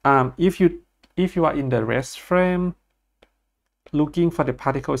 if you are in the rest frame looking for the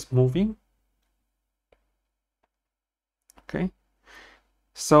particles moving, okay,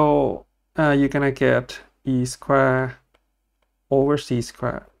 so you're gonna get E squared over C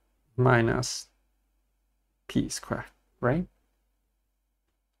squared minus P squared, right?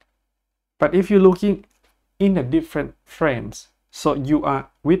 But if you're looking in the different frames, so you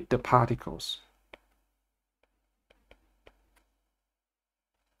are with the particles.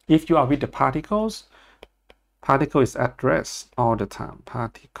 If you are with the particles, particle is at rest all the time.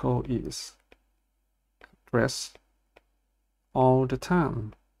 Particle is at rest all the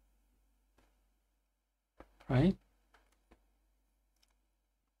time, right?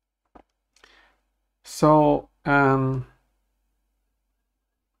 So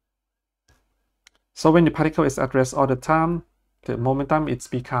so when the particle is at rest all the time, the momentum it's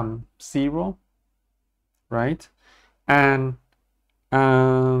become 0, right? And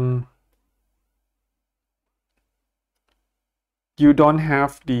you don't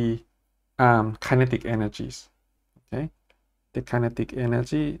have the kinetic energies, okay? The kinetic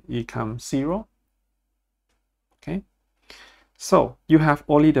energy becomes 0, okay? So you have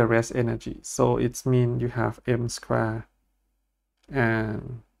only the rest energy. So it means you have m squared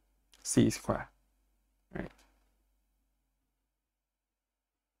and c squared, right?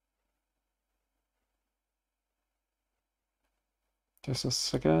 Just a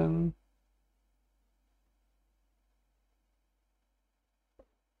second.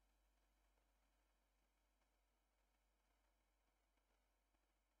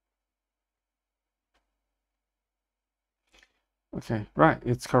 Okay, right,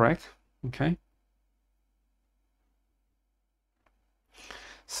 it's correct. Okay.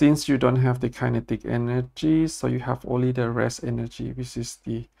 Since you don't have the kinetic energy, so you have only the rest energy, which is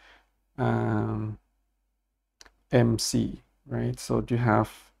the mc, right? So you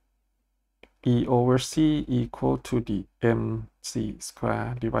have E over C equal to the mc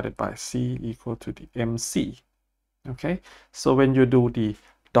squared divided by C equal to the mc. Okay, so when you do the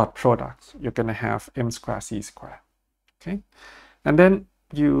dot product, you're gonna have m squared c squared. Okay, and then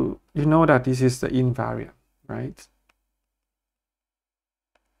you know that this is the invariant, right?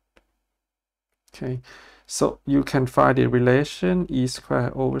 Okay, so you can find the relation E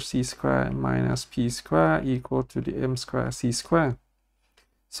squared over C squared minus P squared equal to the m squared C squared.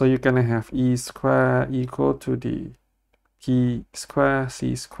 So you're gonna have E squared equal to the P squared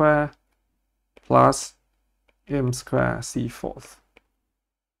C squared plus m squared C fourth.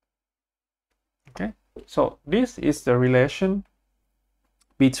 Okay, so this is the relation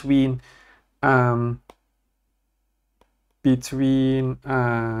between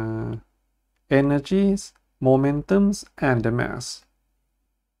energies, momentums, and the mass.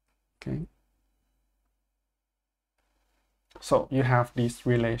 Okay, so you have these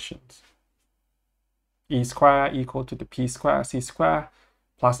relations. E squared equal to the P squared C squared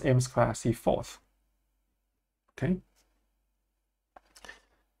plus m squared C fourth. Okay,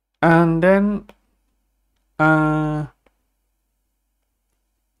 and then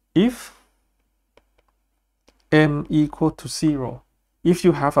if m equal to 0, if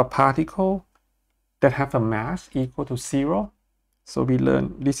you have a particle that have a mass equal to 0, so we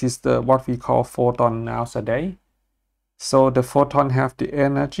learn this is the what we call photon nowadays. So the photon have the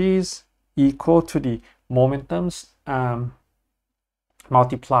energies equal to the momentums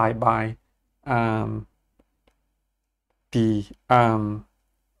multiplied by the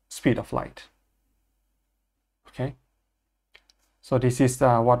speed of light. Okay, so this is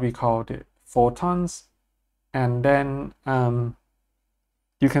what we call the photons. And then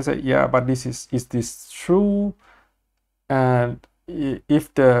you can say, yeah, but this is this true? And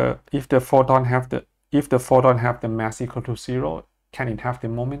if the photon have the mass equal to 0, can it have the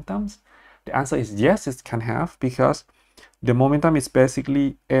momentums? The answer is yes, it can have, because the momentum is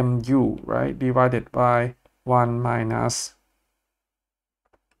basically mu, right, divided by 1 minus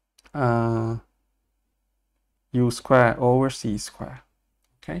u squared over c squared.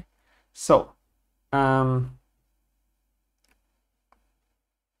 Okay, so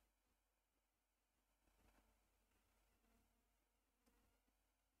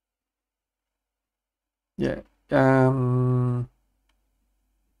yeah,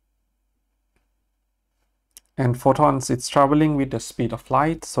 and photons, it's traveling with the speed of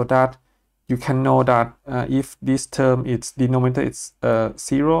light, so that you can know that if this term, its denominator is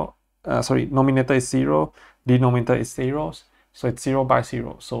 0, nominator is 0, denominator is 0, so it's 0 by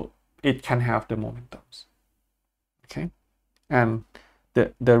 0, so it can have the momentums. Okay, and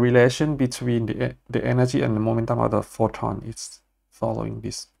the relation between the energy and the momentum of the photon is following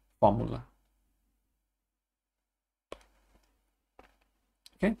this formula.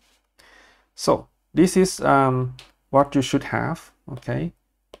 Okay, so this is what you should have. Okay,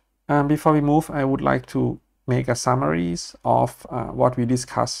 and before we move, I would like to make a summaries of what we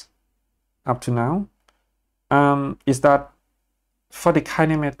discussed up to now. Is that for the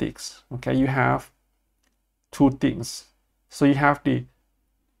kinematics, okay, you have two things. So you have the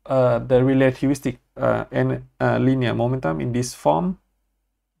relativistic and linear momentum in this form.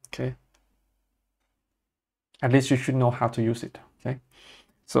 Okay, at least you should know how to use it. Okay,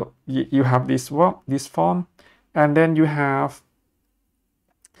 so you have this form, And then you have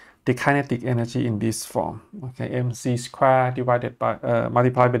the kinetic energy in this form. Okay, mc squared divided by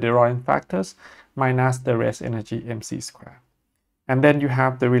multiplied by the Roryan factors minus the rest energy mc squared. And then you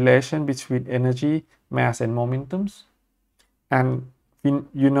have the relation between energy, mass, and momentums. And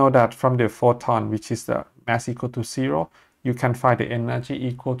you know that from the photon, which is the mass equal to 0, you can find the energy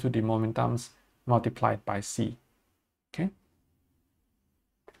equal to the momentums multiplied by c. Okay.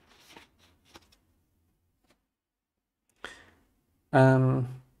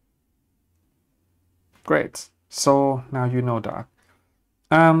 Great. So now you know that.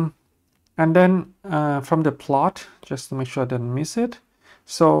 And then from the plot, just to make sure I don't miss it.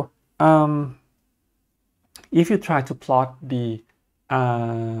 So if you try to plot the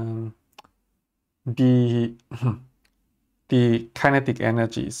kinetic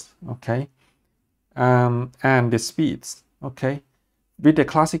energies, okay, and the speeds, okay, with the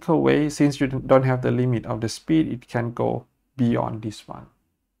classical way, since you don't have the limit of the speed, it can go beyond this one.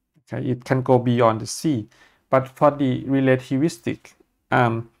 Okay, it can go beyond the c. But for the relativistic,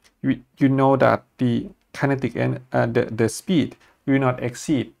 you know that the kinetic and the speed will not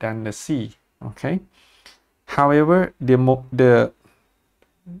exceed than the c. Okay. However, the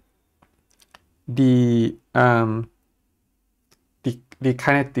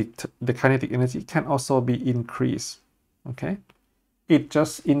kinetic energy can also be increased. Okay, it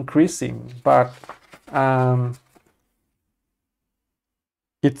just increasing, but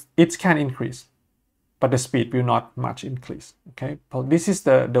it can increase, but the speed will not much increase. Okay, so this is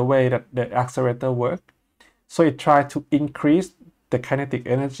the way that the accelerator works. So it tries to increase the kinetic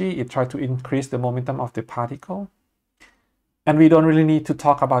energy, it tries to increase the momentum of the particle, and we don't really need to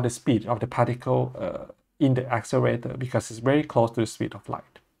talk about the speed of the particle in the accelerator because it's very close to the speed of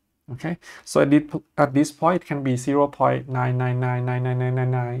light. Okay, so at this point it can be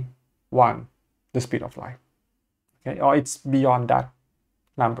 0.999999991, the speed of light. Okay, or it's beyond that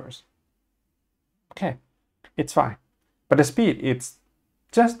numbers. Okay, it's fine, but the speed, it's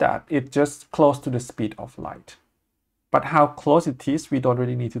just that, it's just close to the speed of light. But how close it is, we don't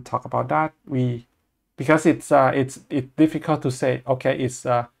really need to talk about that. Because it's difficult to say, okay, it's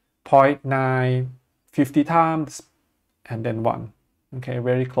 0.950 times and then 1. Okay,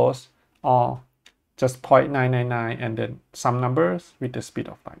 very close, or just 0.999 and then some numbers with the speed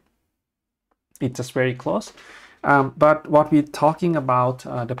of light. It's just very close. But what we're talking about,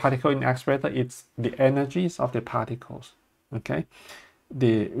 the particle in accelerator, it's the energies of the particles. Okay,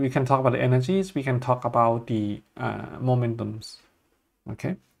 we can talk about the energies, we can talk about the momentums.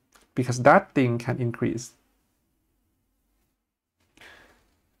 Okay, because that thing can increase.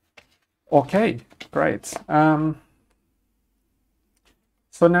 Okay, great.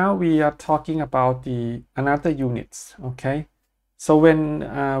 So now we are talking about the another units. Okay, so when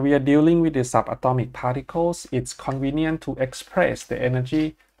we are dealing with the subatomic particles, it's convenient to express the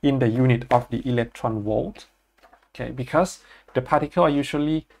energy in the unit of the electron volt. Okay, because the particle are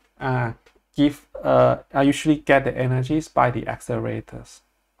usually get the energies by the accelerators.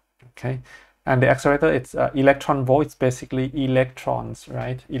 Okay, and the accelerator, it's electron volt, it's basically electrons,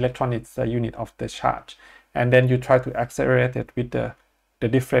 right? Electron is the unit of the charge, and then you try to accelerate it with the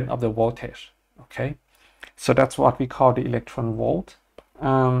difference of the voltage. Okay, so that's what we call the electron volt.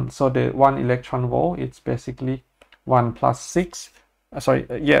 So the 1 electron volt, it's basically 1 plus 6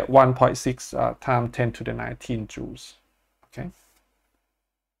 1.6 times 10 to the 19 joules. Okay,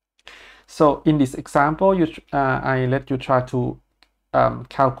 so in this example, I let you try to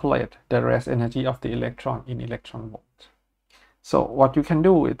calculate the rest energy of the electron in electron volt. So what you can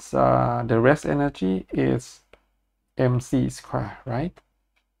do, it's the rest energy is mc squared, right?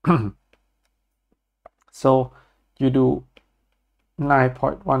 So you do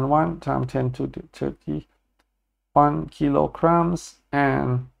 9.11 times 10 to the 31 kilograms,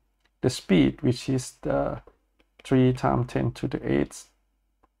 and the speed, which is the 3 times 10 to the 8th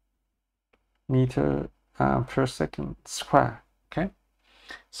meter per second square. Okay,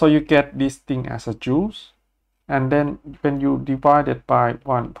 so you get this thing as a joules, and then when you divide it by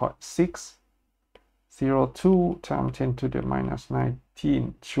 1.602 times 10 to the minus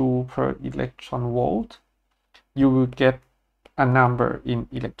 19 joule per electron volt, you will get a number in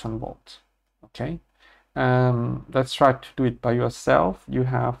electron volts. Okay, let's try to do it by yourself. You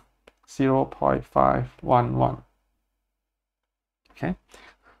have 0.511. Okay,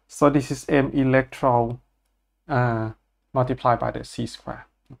 so this is m electron multiplied by the c square.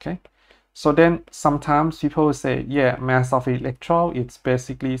 Okay, so then sometimes people will say, yeah, mass of electron, it's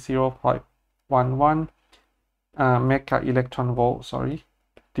basically 0.11 mega electron volt, sorry,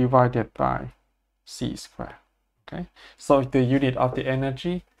 divided by c square. Okay, so the unit of the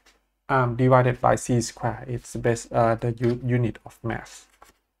energy divided by c squared. It's the unit of mass.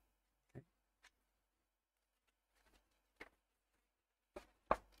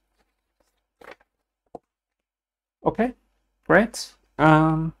 Okay, great.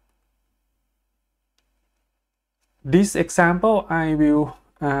 This example I will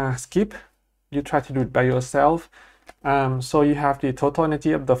skip. You try to do it by yourself. So you have the total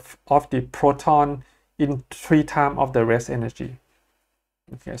energy of the proton in 3 times of the rest energy.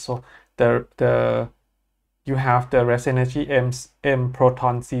 Okay, so you have the rest energy m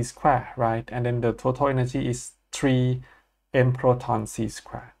proton c square, right? And then the total energy is 3 m proton c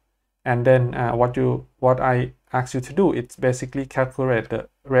square. And then what I ask you to do, it's basically calculate the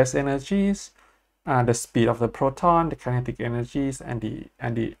rest energies, the speed of the proton, the kinetic energies, and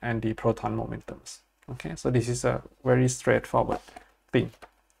the proton momentums. Okay, so this is a very straightforward thing.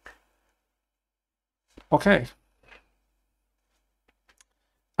 Okay.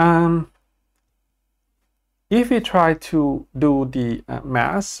 If we try to do the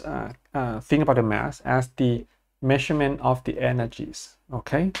mass, think about the mass as the measurement of the energies.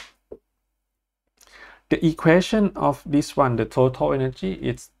 Okay. The equation of this one, the total energy,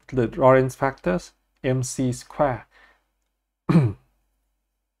 it's the Lorentz factors mc squared.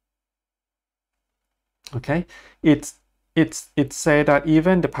 Okay, it say that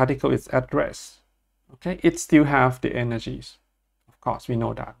even the particle is at rest, okay, it still have the energies. Of course, we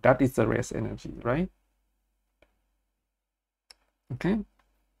know that is the rest energy, right? Okay.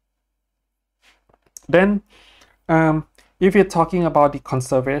 Then, if you're talking about the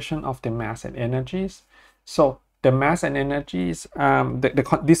conservation of the mass and energies, so the mass and energies,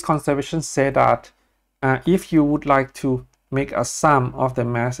 this conservation say that if you would like to make a sum of the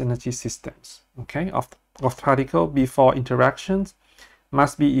mass energy systems, okay, of particle before interactions,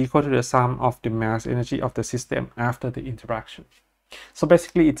 must be equal to the sum of the mass energy of the system after the interaction. So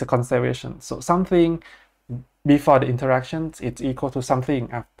basically, it's a conservation. So something before the interactions, it's equal to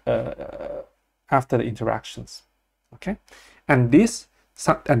something after the interactions. Okay, and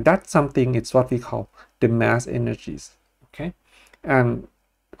that something is what we call the mass energies. Okay, and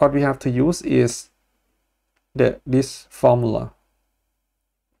what we have to use is this formula.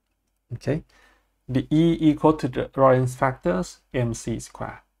 Okay, the E equal to the Lorentz factors mc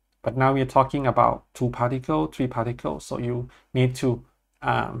squared. But now we're talking about 2 particles, 3 particles, so you need to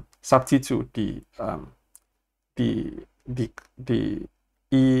substitute the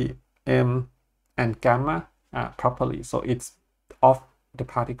E, M, and gamma properly. So it's of the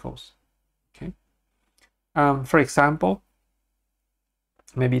particles. Okay. For example,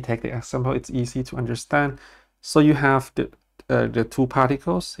 maybe take the example. It's easy to understand. So you have the 2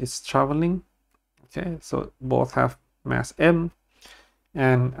 particles. It's traveling. Okay. So both have mass m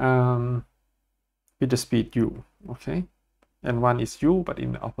and with the speed u. Okay. And one is u, but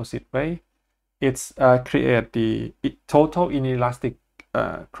in the opposite way. It's create the total inelastic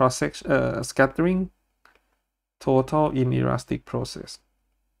cross-section scattering, total inelastic process.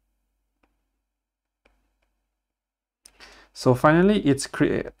 So finally, it's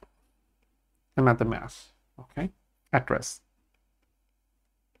create another mass, okay, at rest.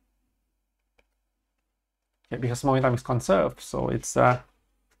 Okay, because momentum is conserved, so it's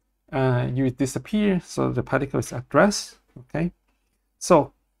you disappear, so the particle is at rest. Okay,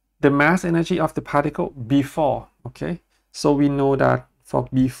 so the mass energy of the particle before. Okay, so we know that for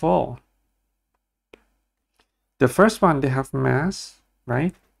before, the first one, they have mass,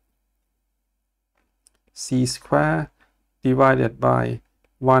 right? C squared divided by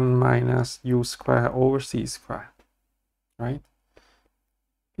 1 minus u squared over c squared, right?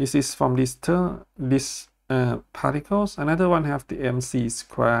 This is from this term, this particles. Another one have the mc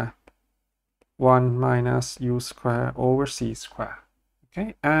squared 1 minus u squared over c squared.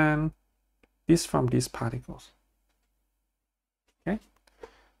 Okay, and this from these particles. Okay,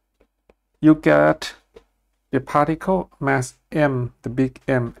 you get the particle mass m, the big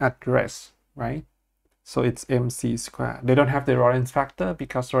M at rest, right? So it's mc squared. They don't have the Lorentz factor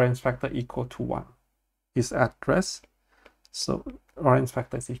because Lorentz factor equal to 1 is at rest. So Lorentz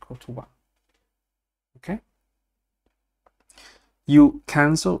factor is equal to 1. Okay, you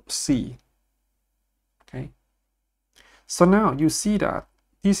cancel c. Okay, so now you see that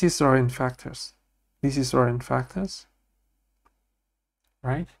this is Lorentz factors. This is Lorentz factors,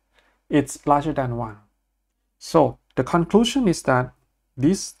 right? It's larger than 1. So the conclusion is that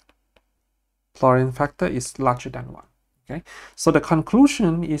this Lorentz factor is larger than 1. Okay, so the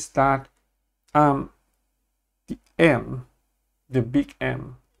conclusion is that the M, the big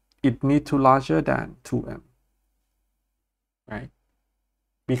M, it need to larger than 2m, right?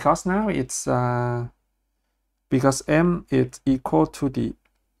 Because now it's because m is equal to the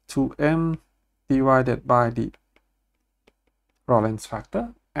 2m divided by the Rowland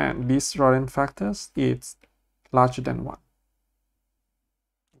factor, and this Rowland factor is larger than 1.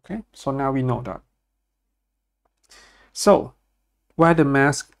 Okay, so now we know that. So where the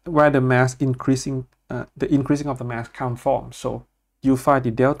mass increasing, the increasing of the mass come from? So you find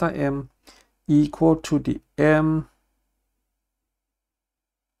the delta m equal to the m,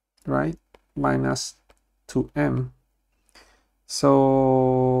 right, minus 2m.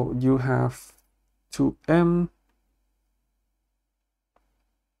 So you have 2m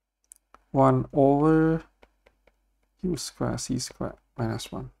 1 over u square c square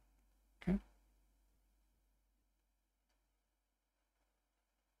minus 1. Okay.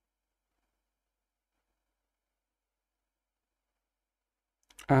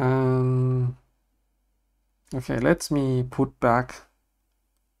 Okay, let me put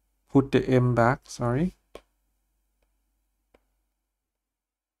the m back, sorry.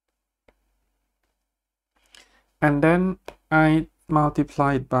 And then I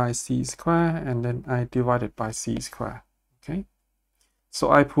multiply it by c square, and then I divide it by c square. Okay,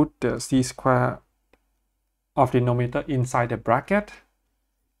 so I put the c square of the denominator inside the bracket,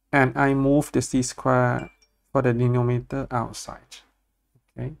 and I move the c square for the denominator outside.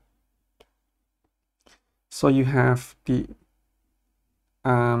 Okay, so you have the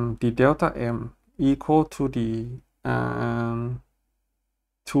delta m equal to the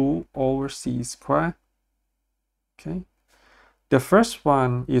 2 over c square. Okay, the first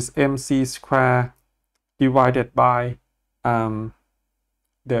one is mc square divided by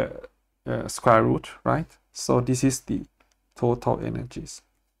the square root, right? So this is the total energies,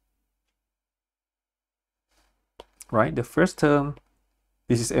 right? The first term,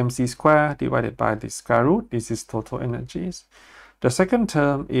 this is mc square divided by the square root. This is total energies. The second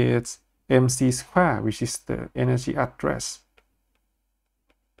term is mc square, which is the energy at rest.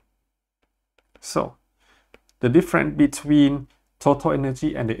 So the difference between total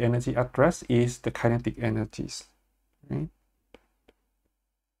energy and the energy at rest is the kinetic energies. Right?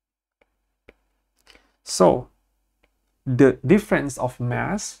 So the difference of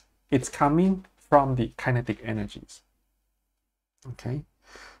mass, it's coming from the kinetic energies. Okay,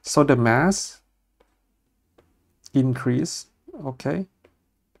 so the mass increase, okay,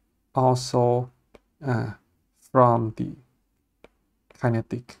 also from the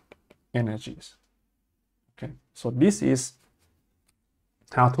kinetic energies. Okay, so this is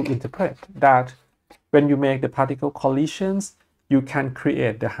how to interpret that when you make the particle collisions, you can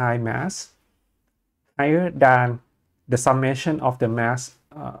create the high mass higher than the summation of the mass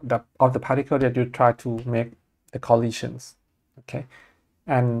of the particle that you try to make the collisions. Okay,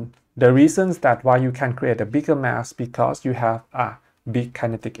 and the reasons that why you can create a bigger mass, because you have big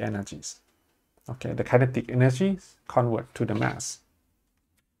kinetic energies. Okay, the kinetic energies convert to the mass.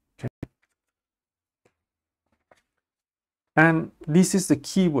 Okay, and this is the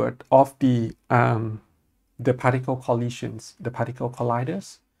keyword of the particle collisions, the particle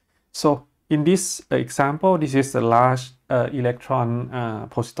colliders. So in this example, this is the large electron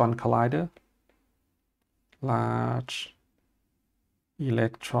positron collider. Large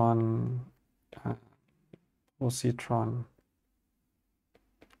electron positron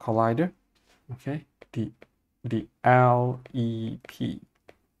collider. Okay, the LEP.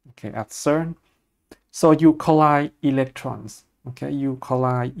 Okay, at CERN. So you collide electrons. Okay, you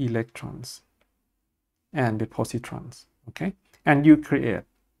collide electrons and the positrons. Okay, and you create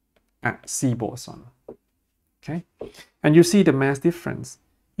a C boson. Okay, and you see the mass difference.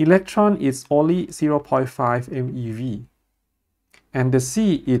 Electron is only 0.5 MeV, and the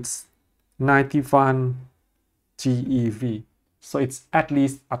C is 91 GeV. So it's at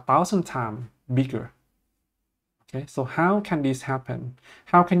least 1,000 times bigger. Okay, so how can this happen?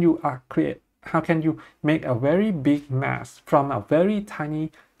 How can you how can you make a very big mass from a very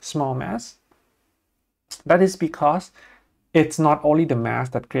tiny small mass? That is because it's not only the mass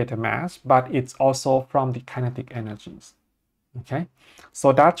that creates a mass, but it's also from the kinetic energies. Okay,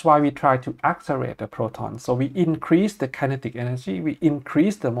 so that's why we try to accelerate the proton. So we increase the kinetic energy, we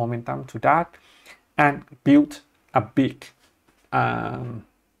increase the momentum to that, and build a big a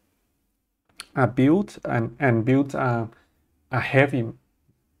heavy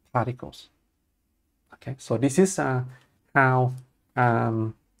particles. Okay, so this is how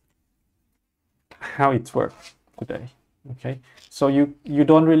it works today. Okay, so you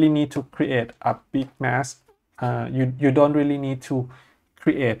don't really need to create a big mass. You don't really need to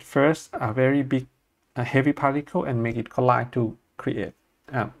create first a very big heavy particle and make it collide to create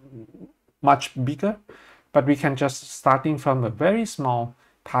much bigger, but we can just starting from a very small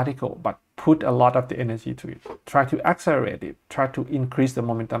particle, but put a lot of the energy to it, try to accelerate it, try to increase the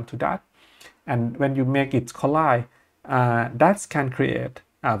momentum to that. And when you make it collide, that can create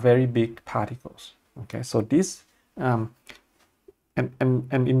very big particles. Okay, so this and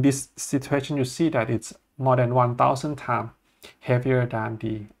in this situation, you see that it's more than 1,000 times heavier than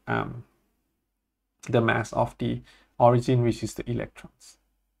the mass of the origin, which is the electrons.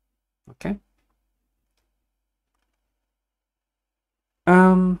 Okay.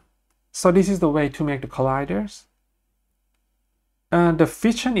 So this is the way to make the colliders. The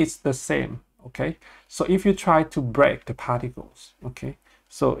fission is the same. Okay, so if you try to break the particles, okay,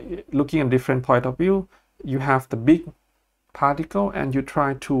 so looking at different point of view, you have the big particle and you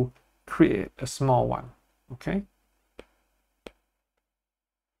try to create a small one. Okay.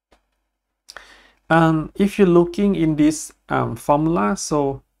 If you're looking in this formula,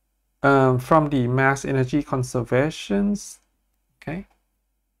 so from the mass energy conservations, okay,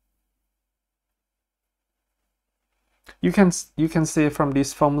 you can say from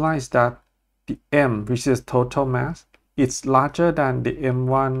this formula is that the m, which is total mass, it's larger than the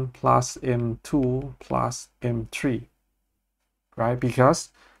m1 plus m2 plus m3, right?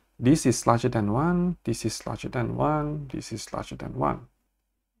 Because this is larger than 1, this is larger than 1, this is larger than 1.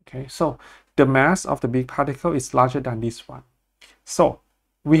 Okay, so the mass of the big particle is larger than this one. So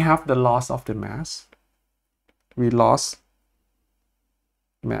we have the loss of the mass. We lost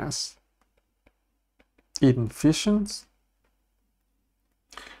mass in fissions,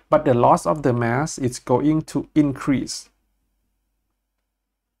 but the loss of the mass is going to increase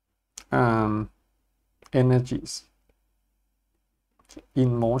energies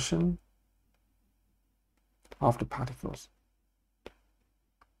in motion of the particles.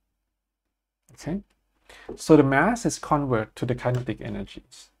 Okay, so the mass is converted to the kinetic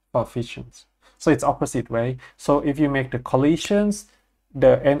energies for fissions. So it's opposite way. So if you make the collisions,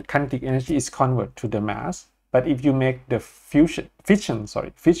 the kinetic energy is converted to the mass. But if you make the fissions,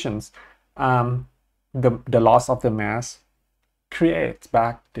 the loss of the mass creates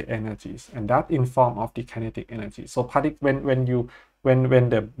back the energies, and that in form of the kinetic energy. So when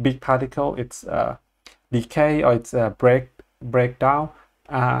the big particle it's decay or it's break down,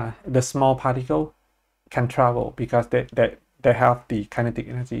 the small particle can travel because they have the kinetic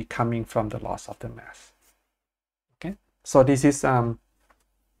energy coming from the loss of the mass. Okay, so this is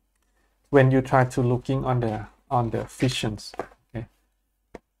when you try to looking on the fissions. Okay,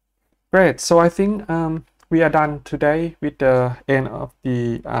 great. So I think we are done today with the end of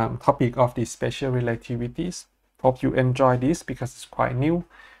the topic of the special relativities. Hope you enjoy this because it's quite new.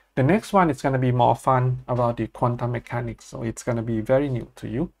 The next one is going to be more fun about the quantum mechanics, so it's going to be very new to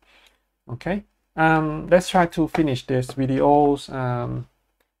you. Okay, let's try to finish this videos,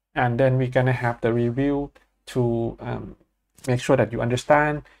 and then we're going to have the review to make sure that you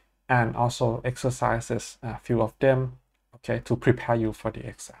understand, and also exercises, a few of them, okay, to prepare you for the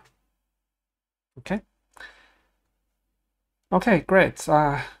exam. Okay. Okay, great.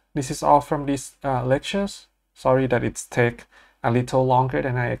 This is all from these lectures. Sorry that it's take a little longer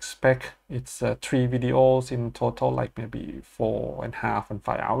than I expect. It's 3 videos in total, like maybe 4.5 and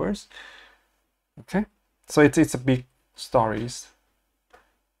 5 hours. Okay, so it's a big stories.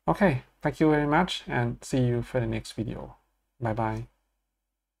 Okay, thank you very much and see you for the next video. Bye bye.